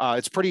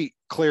 It's pretty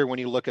clear when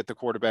you look at the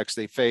quarterbacks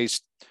they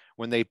faced.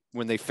 When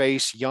they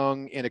face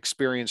young,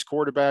 inexperienced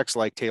quarterbacks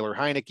like Taylor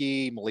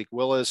Heineke, Malik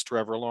Willis,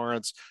 Trevor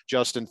Lawrence,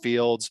 Justin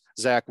Fields,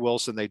 Zach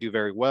Wilson, they do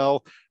very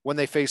well. When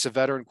they face a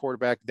veteran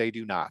quarterback, they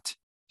do not.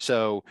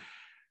 So,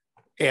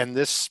 and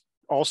this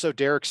also,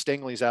 Derek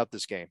Stingley's out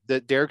this game.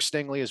 Derek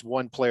Stingley is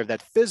one player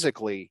that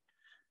physically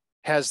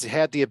has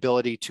had the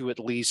ability to at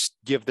least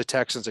give the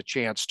Texans a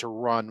chance to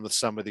run with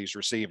some of these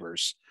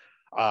receivers.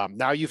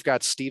 Now you've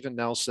got Steven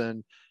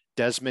Nelson,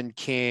 Desmond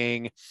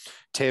King,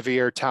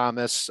 Tavierre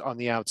Thomas on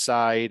the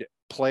outside,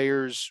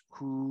 players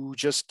who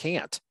just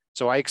can't.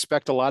 So I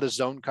expect a lot of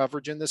zone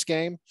coverage in this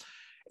game.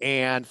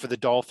 And for the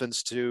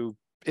Dolphins to,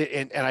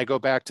 and I go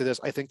back to this,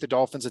 I think the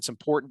Dolphins, it's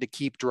important to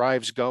keep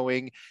drives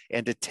going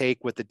and to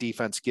take what the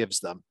defense gives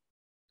them.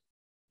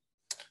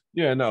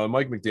 Yeah, no,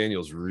 Mike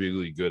McDaniel's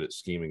really good at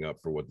scheming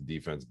up for what the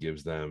defense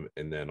gives them,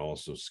 and then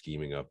also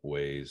scheming up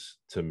ways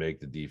to make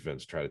the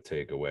defense try to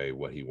take away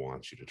what he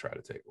wants you to try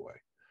to take away.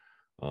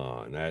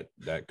 And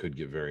that could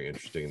get very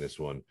interesting in this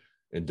one.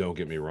 And don't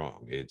get me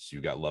wrong,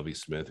 you got Lovie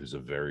Smith, who's a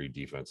very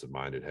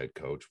defensive-minded head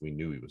coach. We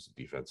knew he was a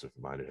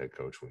defensive-minded head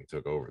coach when he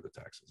took over the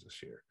Texans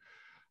this year.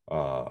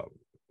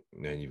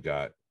 And you've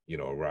got,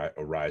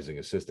 a rising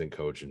assistant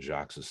coach in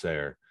Jacques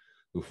Cesare,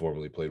 who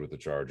formerly played with the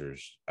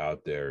Chargers,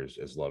 out there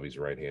as Lovie's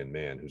right-hand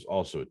man, who's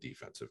also a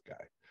defensive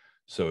guy.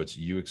 So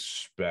you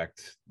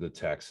expect the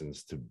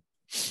Texans to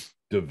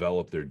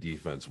develop their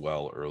defense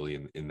well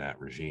early in that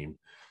regime.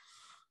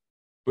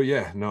 But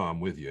yeah, no, I'm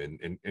with you.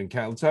 And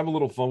Kat, let's have a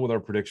little fun with our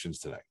predictions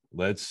today.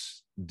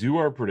 Let's do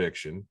our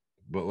prediction,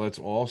 but let's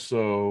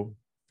also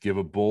give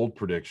a bold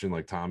prediction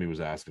like Tommy was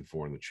asking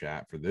for in the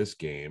chat for this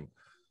game.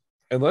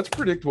 And let's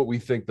predict what we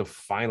think the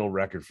final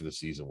record for the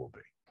season will be.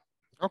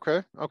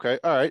 Okay.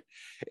 All right.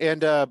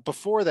 And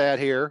before that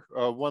here,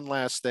 one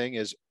last thing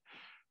is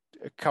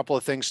a couple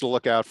of things to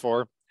look out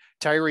for.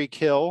 Tyreek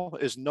Hill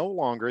is no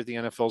longer the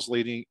NFL's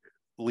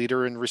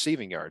leader in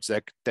receiving yards.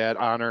 That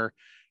honor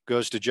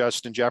goes to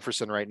Justin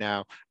Jefferson right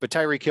now, but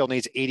Tyreek Hill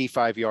needs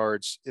 85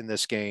 yards in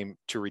this game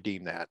to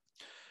redeem that,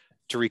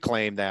 to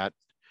reclaim that.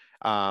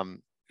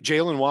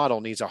 Jalen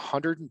Waddle needs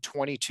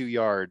 122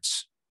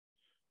 yards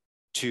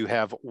to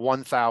have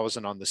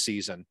 1,000 on the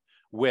season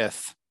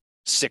with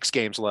 6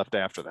 games left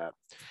after that.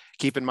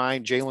 Keep in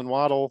mind, Jalen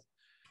Waddle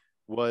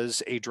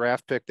was a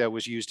draft pick that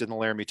was used in the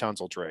Laramie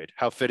Tunsil trade.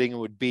 How fitting it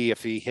would be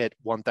if he hit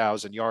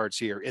 1,000 yards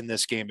here in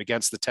this game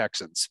against the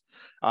Texans.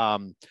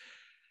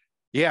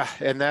 Yeah,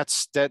 and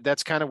that's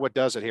kind of what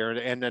does it here.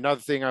 And another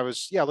thing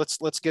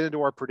let's get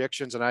into our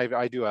predictions. And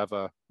I do have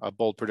a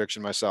bold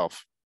prediction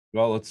myself.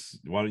 Well,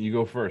 why don't you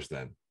go first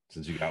then,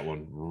 since you got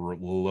one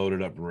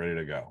loaded up and ready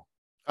to go?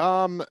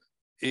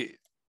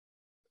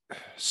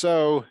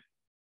 So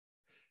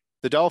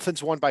the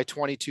Dolphins won by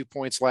 22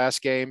 points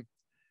last game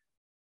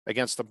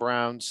against the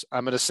Browns.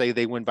 I'm going to say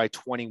they win by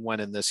 21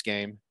 in this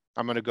game.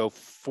 I'm going to go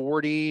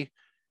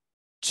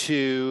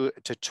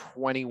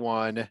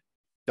 42-21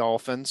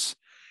 Dolphins.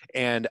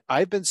 And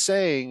I've been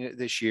saying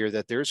this year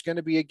that there's going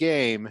to be a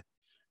game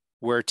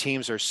where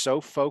teams are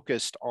so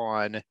focused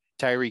on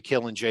Tyreek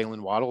Hill and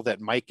Jalen Waddle that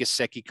Mike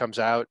Gesicki comes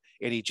out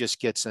and he just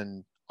gets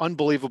an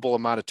unbelievable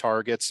amount of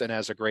targets and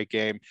has a great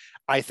game.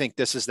 I think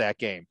this is that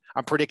game.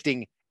 I'm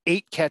predicting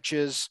 8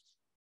 catches,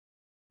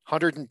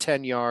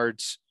 110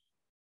 yards,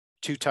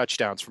 2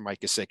 touchdowns from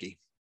Mike Gesicki.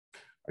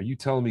 Are you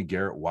telling me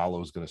Garrett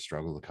Wallow is going to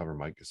struggle to cover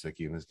Mike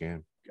Gesicki in this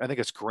game? I think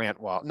it's Grant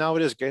Wallow. No,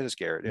 it is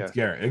Garrett. Yeah. It's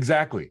Garrett.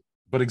 Exactly.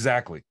 But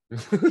exactly.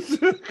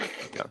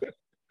 Yeah.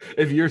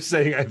 If you're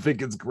saying I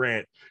think it's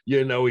Grant,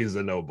 he's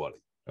a nobody.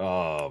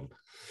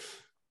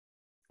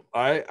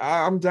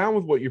 I'm down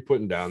with what you're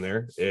putting down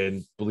there.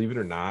 And believe it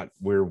or not,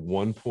 we're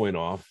 1 point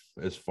off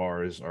as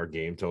far as our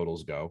game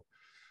totals go.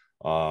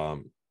 I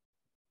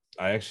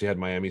actually had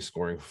Miami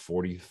scoring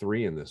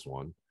 43 in this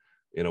one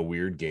in a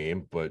weird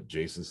game, but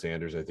Jason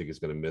Sanders, I think, is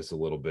going to miss a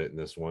little bit in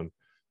this one.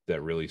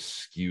 that really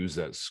skews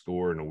that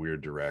score in a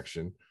weird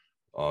direction.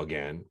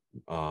 Again,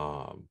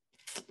 I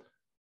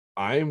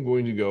am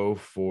going to go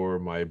for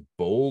my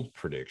bold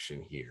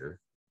prediction here.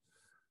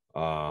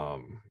 I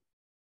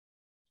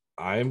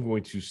am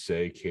going to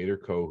say Kader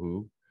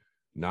Kohou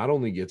not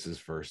only gets his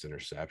first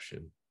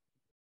interception,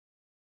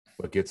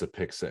 but gets a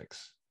pick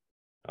six.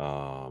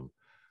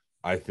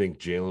 I think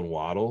Jalen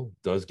Waddle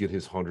does get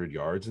his 100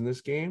 yards in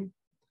this game,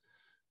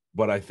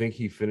 but I think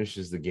he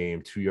finishes the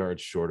game 2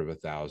 yards short of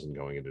 1,000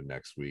 going into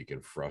next week,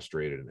 and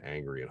frustrated and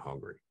angry and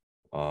hungry.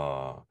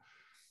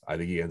 I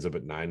think he ends up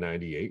at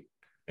 998,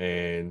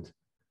 and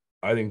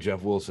I think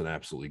Jeff Wilson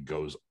absolutely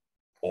goes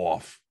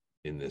off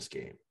in this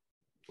game.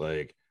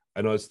 Like,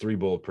 I know it's 3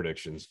 bold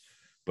predictions,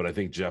 but I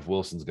think Jeff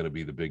Wilson's going to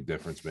be the big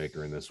difference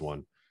maker in this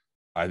one.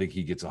 I think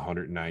he gets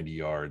 190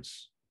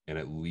 yards and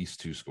at least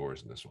 2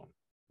 scores in this one.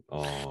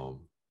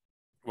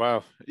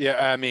 Wow.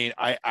 Yeah. I mean,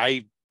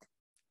 I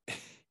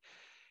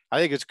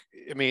think it's,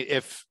 I mean,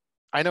 if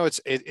I know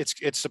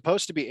it's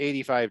supposed to be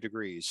 85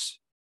 degrees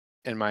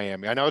in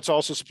Miami. I know it's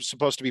also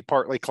supposed to be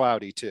partly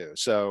cloudy too.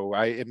 So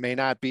it may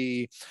not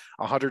be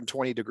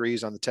 120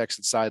 degrees on the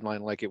Texans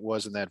sideline like it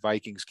was in that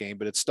Vikings game,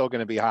 but it's still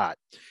going to be hot.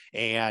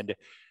 And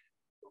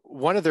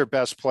one of their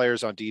best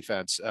players on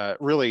defense,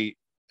 really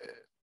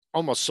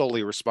almost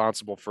solely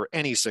responsible for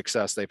any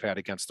success they've had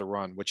against the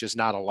run, which is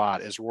not a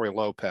lot, is Roy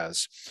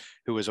Lopez,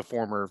 who is a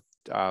former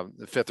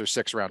 5th or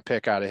 6th round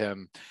pick out of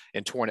him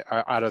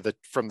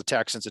from the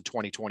Texans in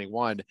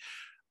 2021.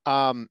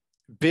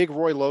 Big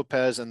Roy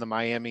Lopez and the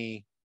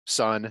Miami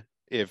Sun,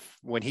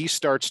 when he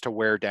starts to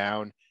wear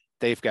down,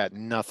 they've got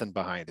nothing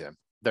behind him.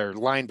 Their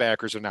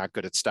linebackers are not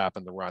good at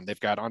stopping the run. They've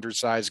got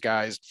undersized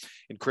guys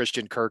in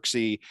Christian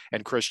Kirksey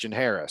and Christian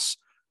Harris.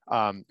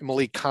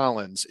 Malik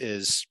Collins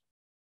is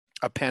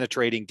a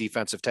penetrating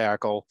defensive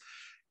tackle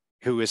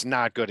who is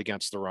not good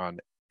against the run.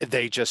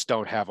 They just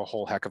don't have a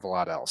whole heck of a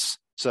lot else.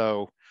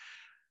 So,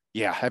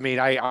 yeah, I mean,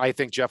 I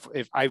think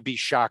I'd be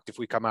shocked if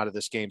we come out of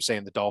this game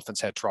saying the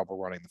Dolphins had trouble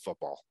running the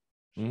football.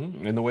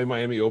 Mm-hmm. And the way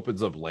Miami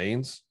opens up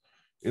lanes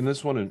in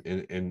this one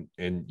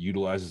and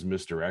utilizes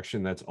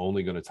misdirection, that's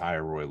only going to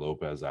tire Roy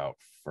Lopez out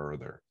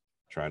further,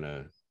 trying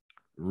to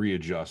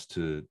readjust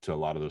to a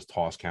lot of those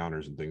toss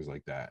counters and things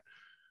like that.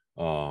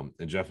 And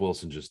Jeff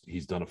Wilson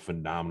he's done a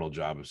phenomenal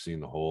job of seeing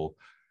the hole,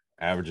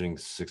 averaging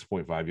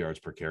 6.5 yards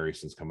per carry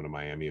since coming to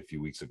Miami a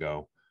few weeks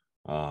ago.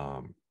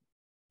 And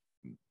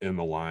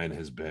the line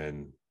has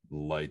been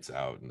lights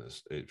out in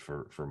this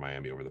for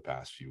Miami over the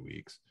past few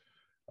weeks.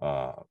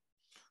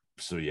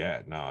 So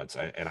yeah, no,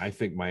 and I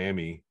think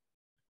Miami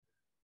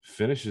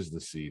finishes the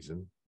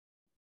season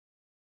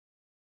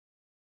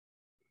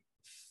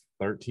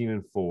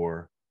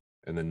 13-4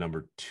 and the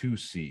number 2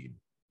 seed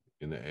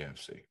in the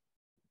AFC.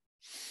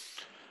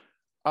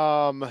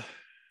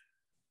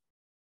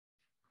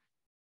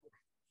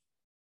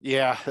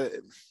 Yeah.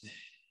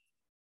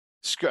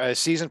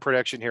 Season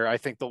prediction here. I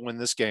think they'll win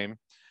this game.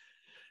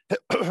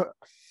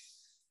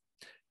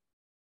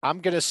 I'm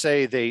going to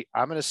say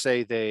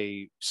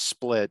they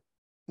split.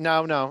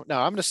 No. I'm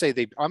going to say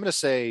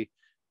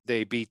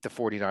they beat the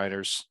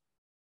 49ers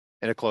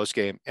in a close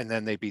game, and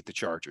then they beat the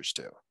Chargers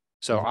too.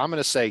 So I'm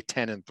going to say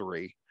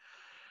 10-3.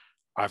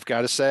 I've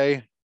got to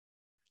say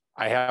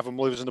I have them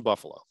losing to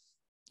Buffalo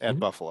at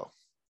Buffalo.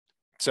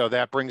 So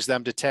that brings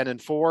them to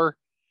 10-4.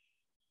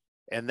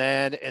 And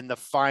then in the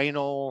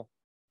final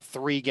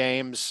 3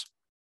 games,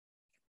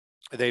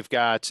 they've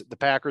got the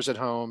Packers at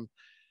home,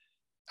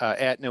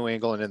 at New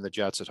England, and the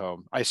Jets at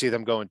home. I see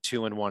them going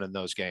 2-1 in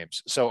those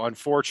games. So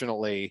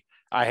unfortunately,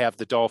 I have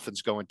the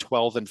Dolphins going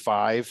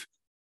 12-5,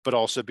 but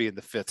also being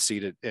the 5th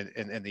seed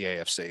in the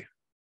AFC.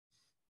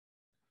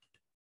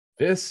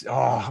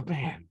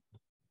 Man,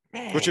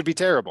 which would be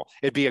terrible.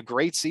 It'd be a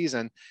great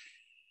season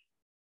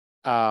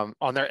on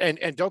there.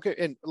 And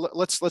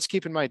let's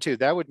keep in mind too,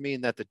 that would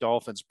mean that the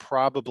Dolphins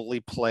probably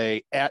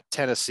play at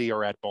Tennessee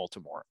or at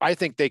Baltimore. I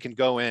think they can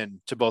go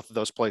in to both of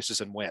those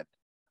places and win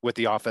with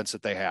the offense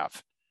that they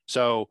have.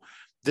 So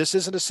this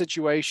isn't a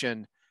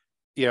situation,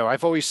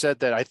 I've always said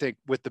that I think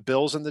with the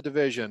Bills in the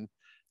division,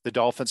 the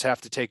Dolphins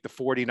have to take the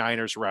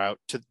 49ers route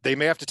they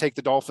may have to take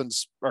the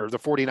Dolphins or the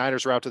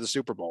 49ers route to the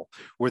Super Bowl,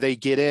 where they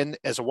get in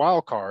as a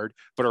wild card,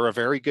 but are a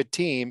very good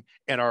team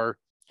and are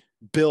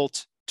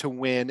built to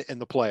win in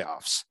the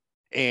playoffs.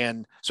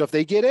 And so if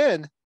they get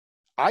in,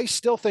 I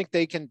still think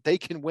they can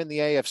win the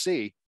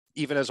AFC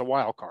even as a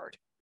wild card.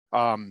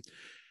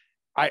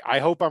 I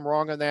hope I'm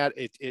wrong on that.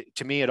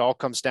 To me, it all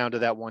comes down to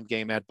that one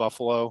game at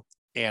Buffalo,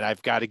 and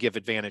I've got to give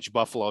advantage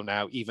Buffalo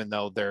now, even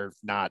though they're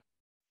not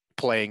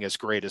playing as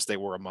great as they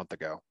were a month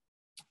ago.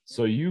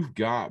 So you've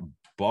got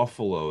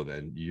Buffalo,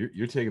 then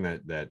you're taking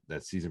that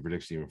season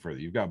prediction even further.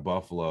 You've got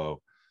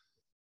Buffalo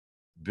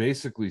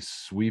basically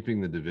sweeping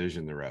the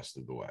division the rest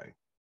of the way,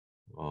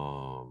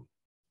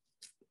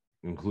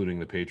 including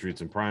the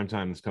Patriots in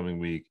primetime this coming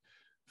week,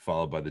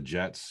 followed by the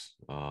Jets.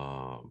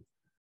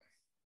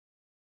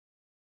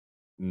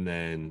 And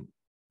then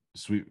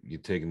you're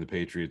taking the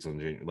Patriots on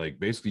January. Like,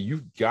 basically,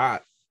 you've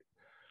got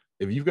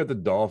if you've got the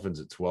Dolphins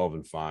at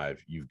 12-5,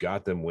 you've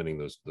got them winning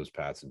those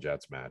Pats and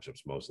Jets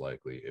matchups, most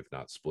likely, if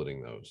not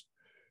splitting those,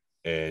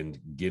 and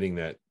getting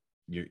that.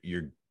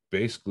 You're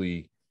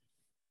basically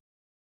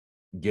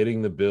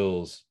getting the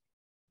Bills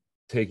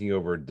taking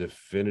over a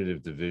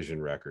definitive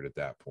division record at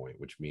that point,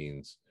 which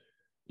means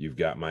you've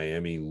got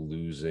Miami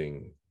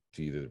losing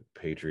to either the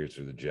Patriots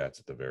or the Jets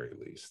at the very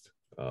least.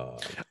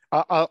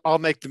 I'll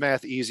make the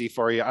math easy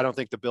for you. I don't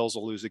think the Bills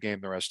will lose a game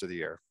the rest of the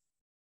year.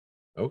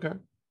 Okay.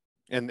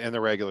 In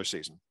the regular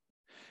season.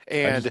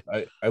 And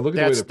I look at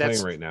the way they're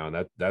playing right now,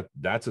 and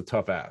that's a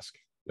tough ask.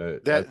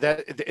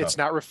 It's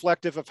not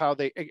reflective of how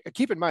they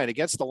keep in mind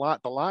against the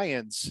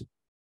Lions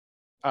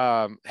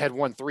had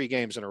won 3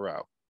 games in a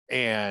row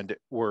and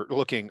were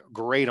looking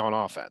great on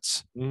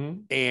offense.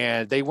 Mm-hmm.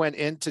 And they went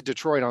into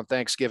Detroit on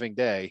Thanksgiving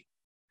Day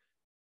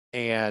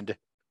and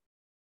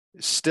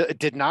still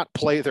did not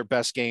play their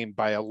best game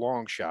by a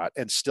long shot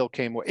and still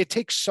came. It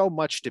takes so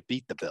much to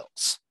beat the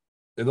Bills.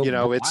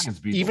 It's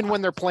even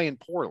when they're playing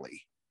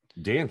poorly.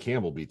 Dan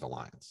Campbell beat the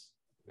Lions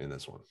in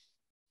this one.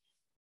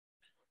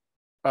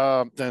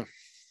 Then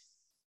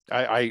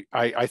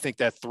I think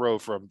that throw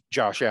from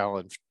Josh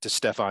Allen to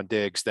Stephon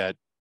Diggs that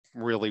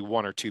really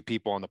one or two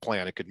people on the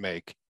planet could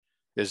make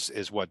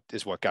is what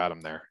got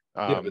him there.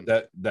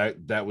 But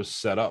that was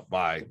set up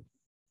by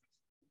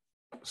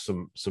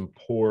some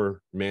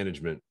poor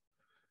management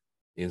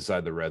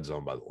inside the red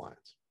zone by the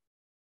Lions.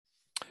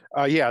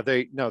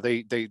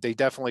 They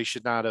definitely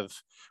should not have.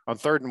 On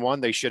 3rd and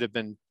 1, they should have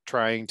been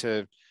trying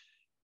to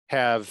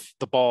have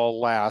the ball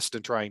last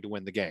and trying to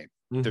win the game.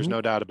 Mm-hmm. There's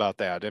no doubt about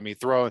that. I mean,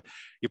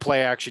 you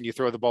play action, you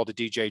throw the ball to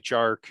DJ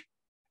Chark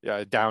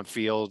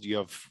downfield. You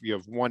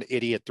have one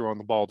idiot throwing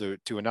the ball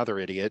to another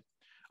idiot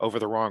over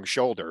the wrong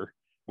shoulder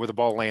where the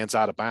ball lands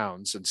out of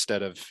bounds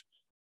instead of,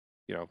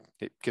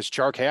 because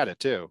Chark had it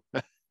too.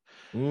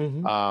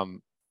 Mm-hmm.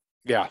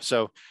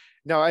 So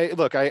no,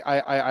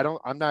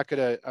 I'm not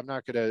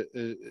gonna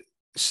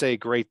say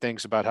great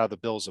things about how the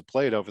Bills have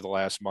played over the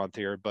last month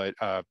here, but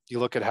you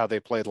look at how they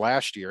played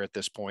last year at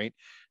this point.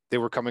 They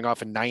were coming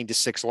off a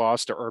 9-6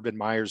 loss to Urban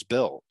Meyer's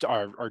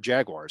our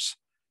Jaguars.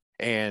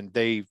 And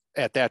they,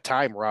 at that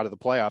time, were out of the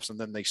playoffs, and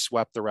then they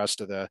swept the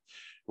rest of the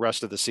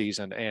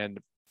season. And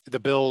the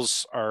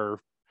Bills and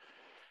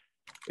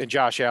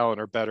Josh Allen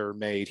are better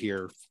made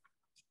here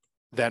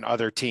than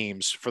other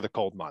teams for the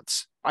cold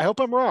months. I hope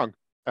I'm wrong.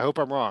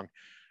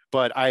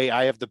 But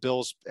I have the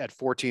Bills at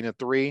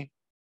 14-3.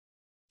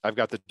 I've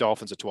got the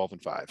Dolphins at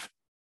 12-5.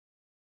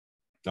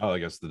 Oh, I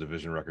guess the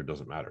division record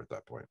doesn't matter at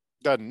that point.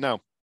 Doesn't.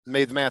 No.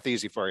 Made the math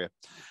easy for you.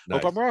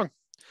 Nice. Hope I'm wrong.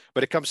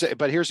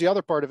 But here's the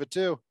other part of it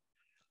too.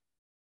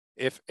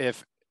 If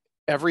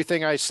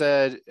everything I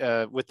said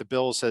with the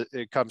Bills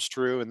it comes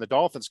true and the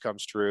Dolphins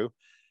comes true,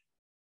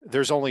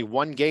 there's only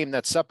one game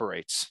that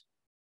separates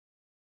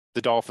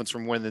the Dolphins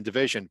from winning the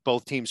division.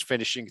 Both teams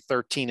finishing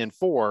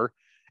 13-4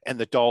 and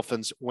the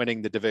Dolphins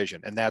winning the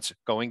division. And that's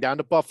going down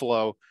to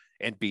Buffalo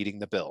and beating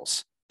the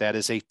Bills. That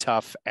is a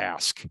tough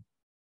ask.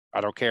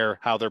 I don't care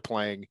how they're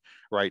playing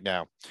right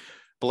now.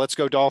 But let's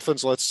go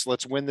Dolphins.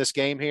 Let's win this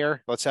game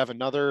here. Let's have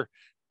another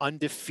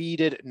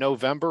undefeated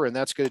November, and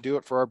that's going to do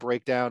it for our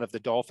breakdown of the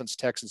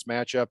Dolphins-Texans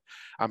matchup.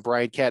 I'm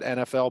Brian Cat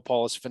NFL.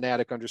 Paul is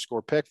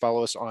Fanatic_Pick.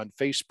 Follow us on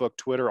Facebook,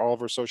 Twitter, all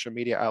of our social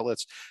media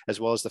outlets,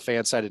 as well as the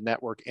Fansided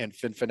Network and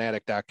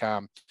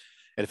FinFanatic.com.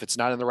 And if it's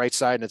not on the right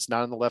side and it's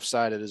not on the left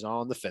side, it is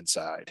on the Fin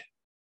side.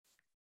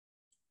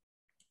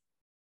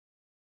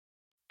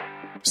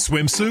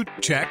 Swimsuit?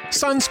 Check.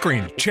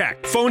 Sunscreen?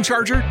 Check. Phone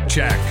charger?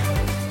 Check.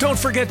 Don't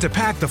forget to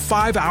pack the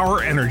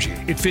 5-Hour Energy.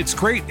 It fits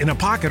great in a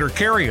pocket or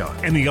carry-on,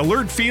 and the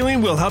alert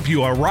feeling will help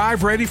you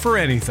arrive ready for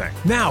anything.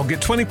 Now get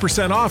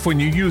 20% off when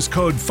you use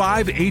code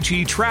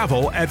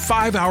 5HETRAVEL at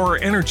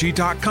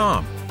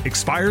 5hourenergy.com.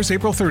 Expires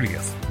April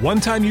 30th.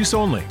 One-time use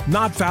only.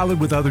 Not valid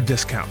with other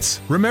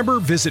discounts. Remember,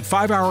 visit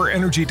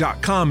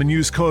 5hourenergy.com and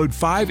use code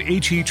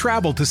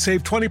 5HETRAVEL to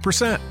save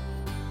 20%.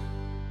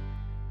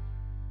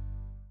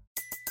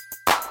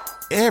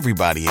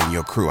 Everybody in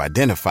your crew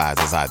identifies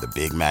as either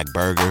Big Mac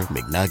Burger,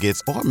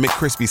 McNuggets, or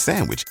McCrispy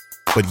Sandwich.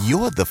 But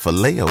you're the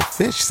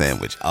Filet-O-Fish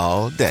Sandwich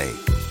all day.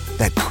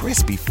 That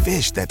crispy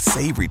fish, that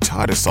savory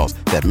tartar sauce,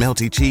 that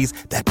melty cheese,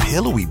 that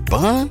pillowy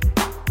bun.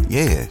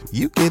 Yeah,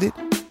 you get it.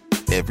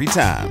 Every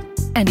time.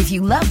 And if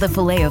you love the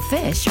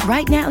Filet-O-Fish,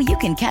 right now you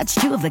can catch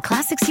 2 of the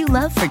classics you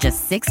love for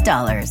just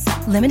 $6.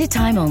 Limited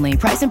time only.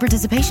 Price and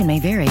participation may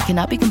vary.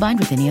 Cannot be combined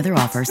with any other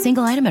offer.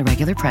 Single item at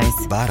regular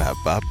price.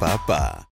 Ba-da-ba-ba-ba.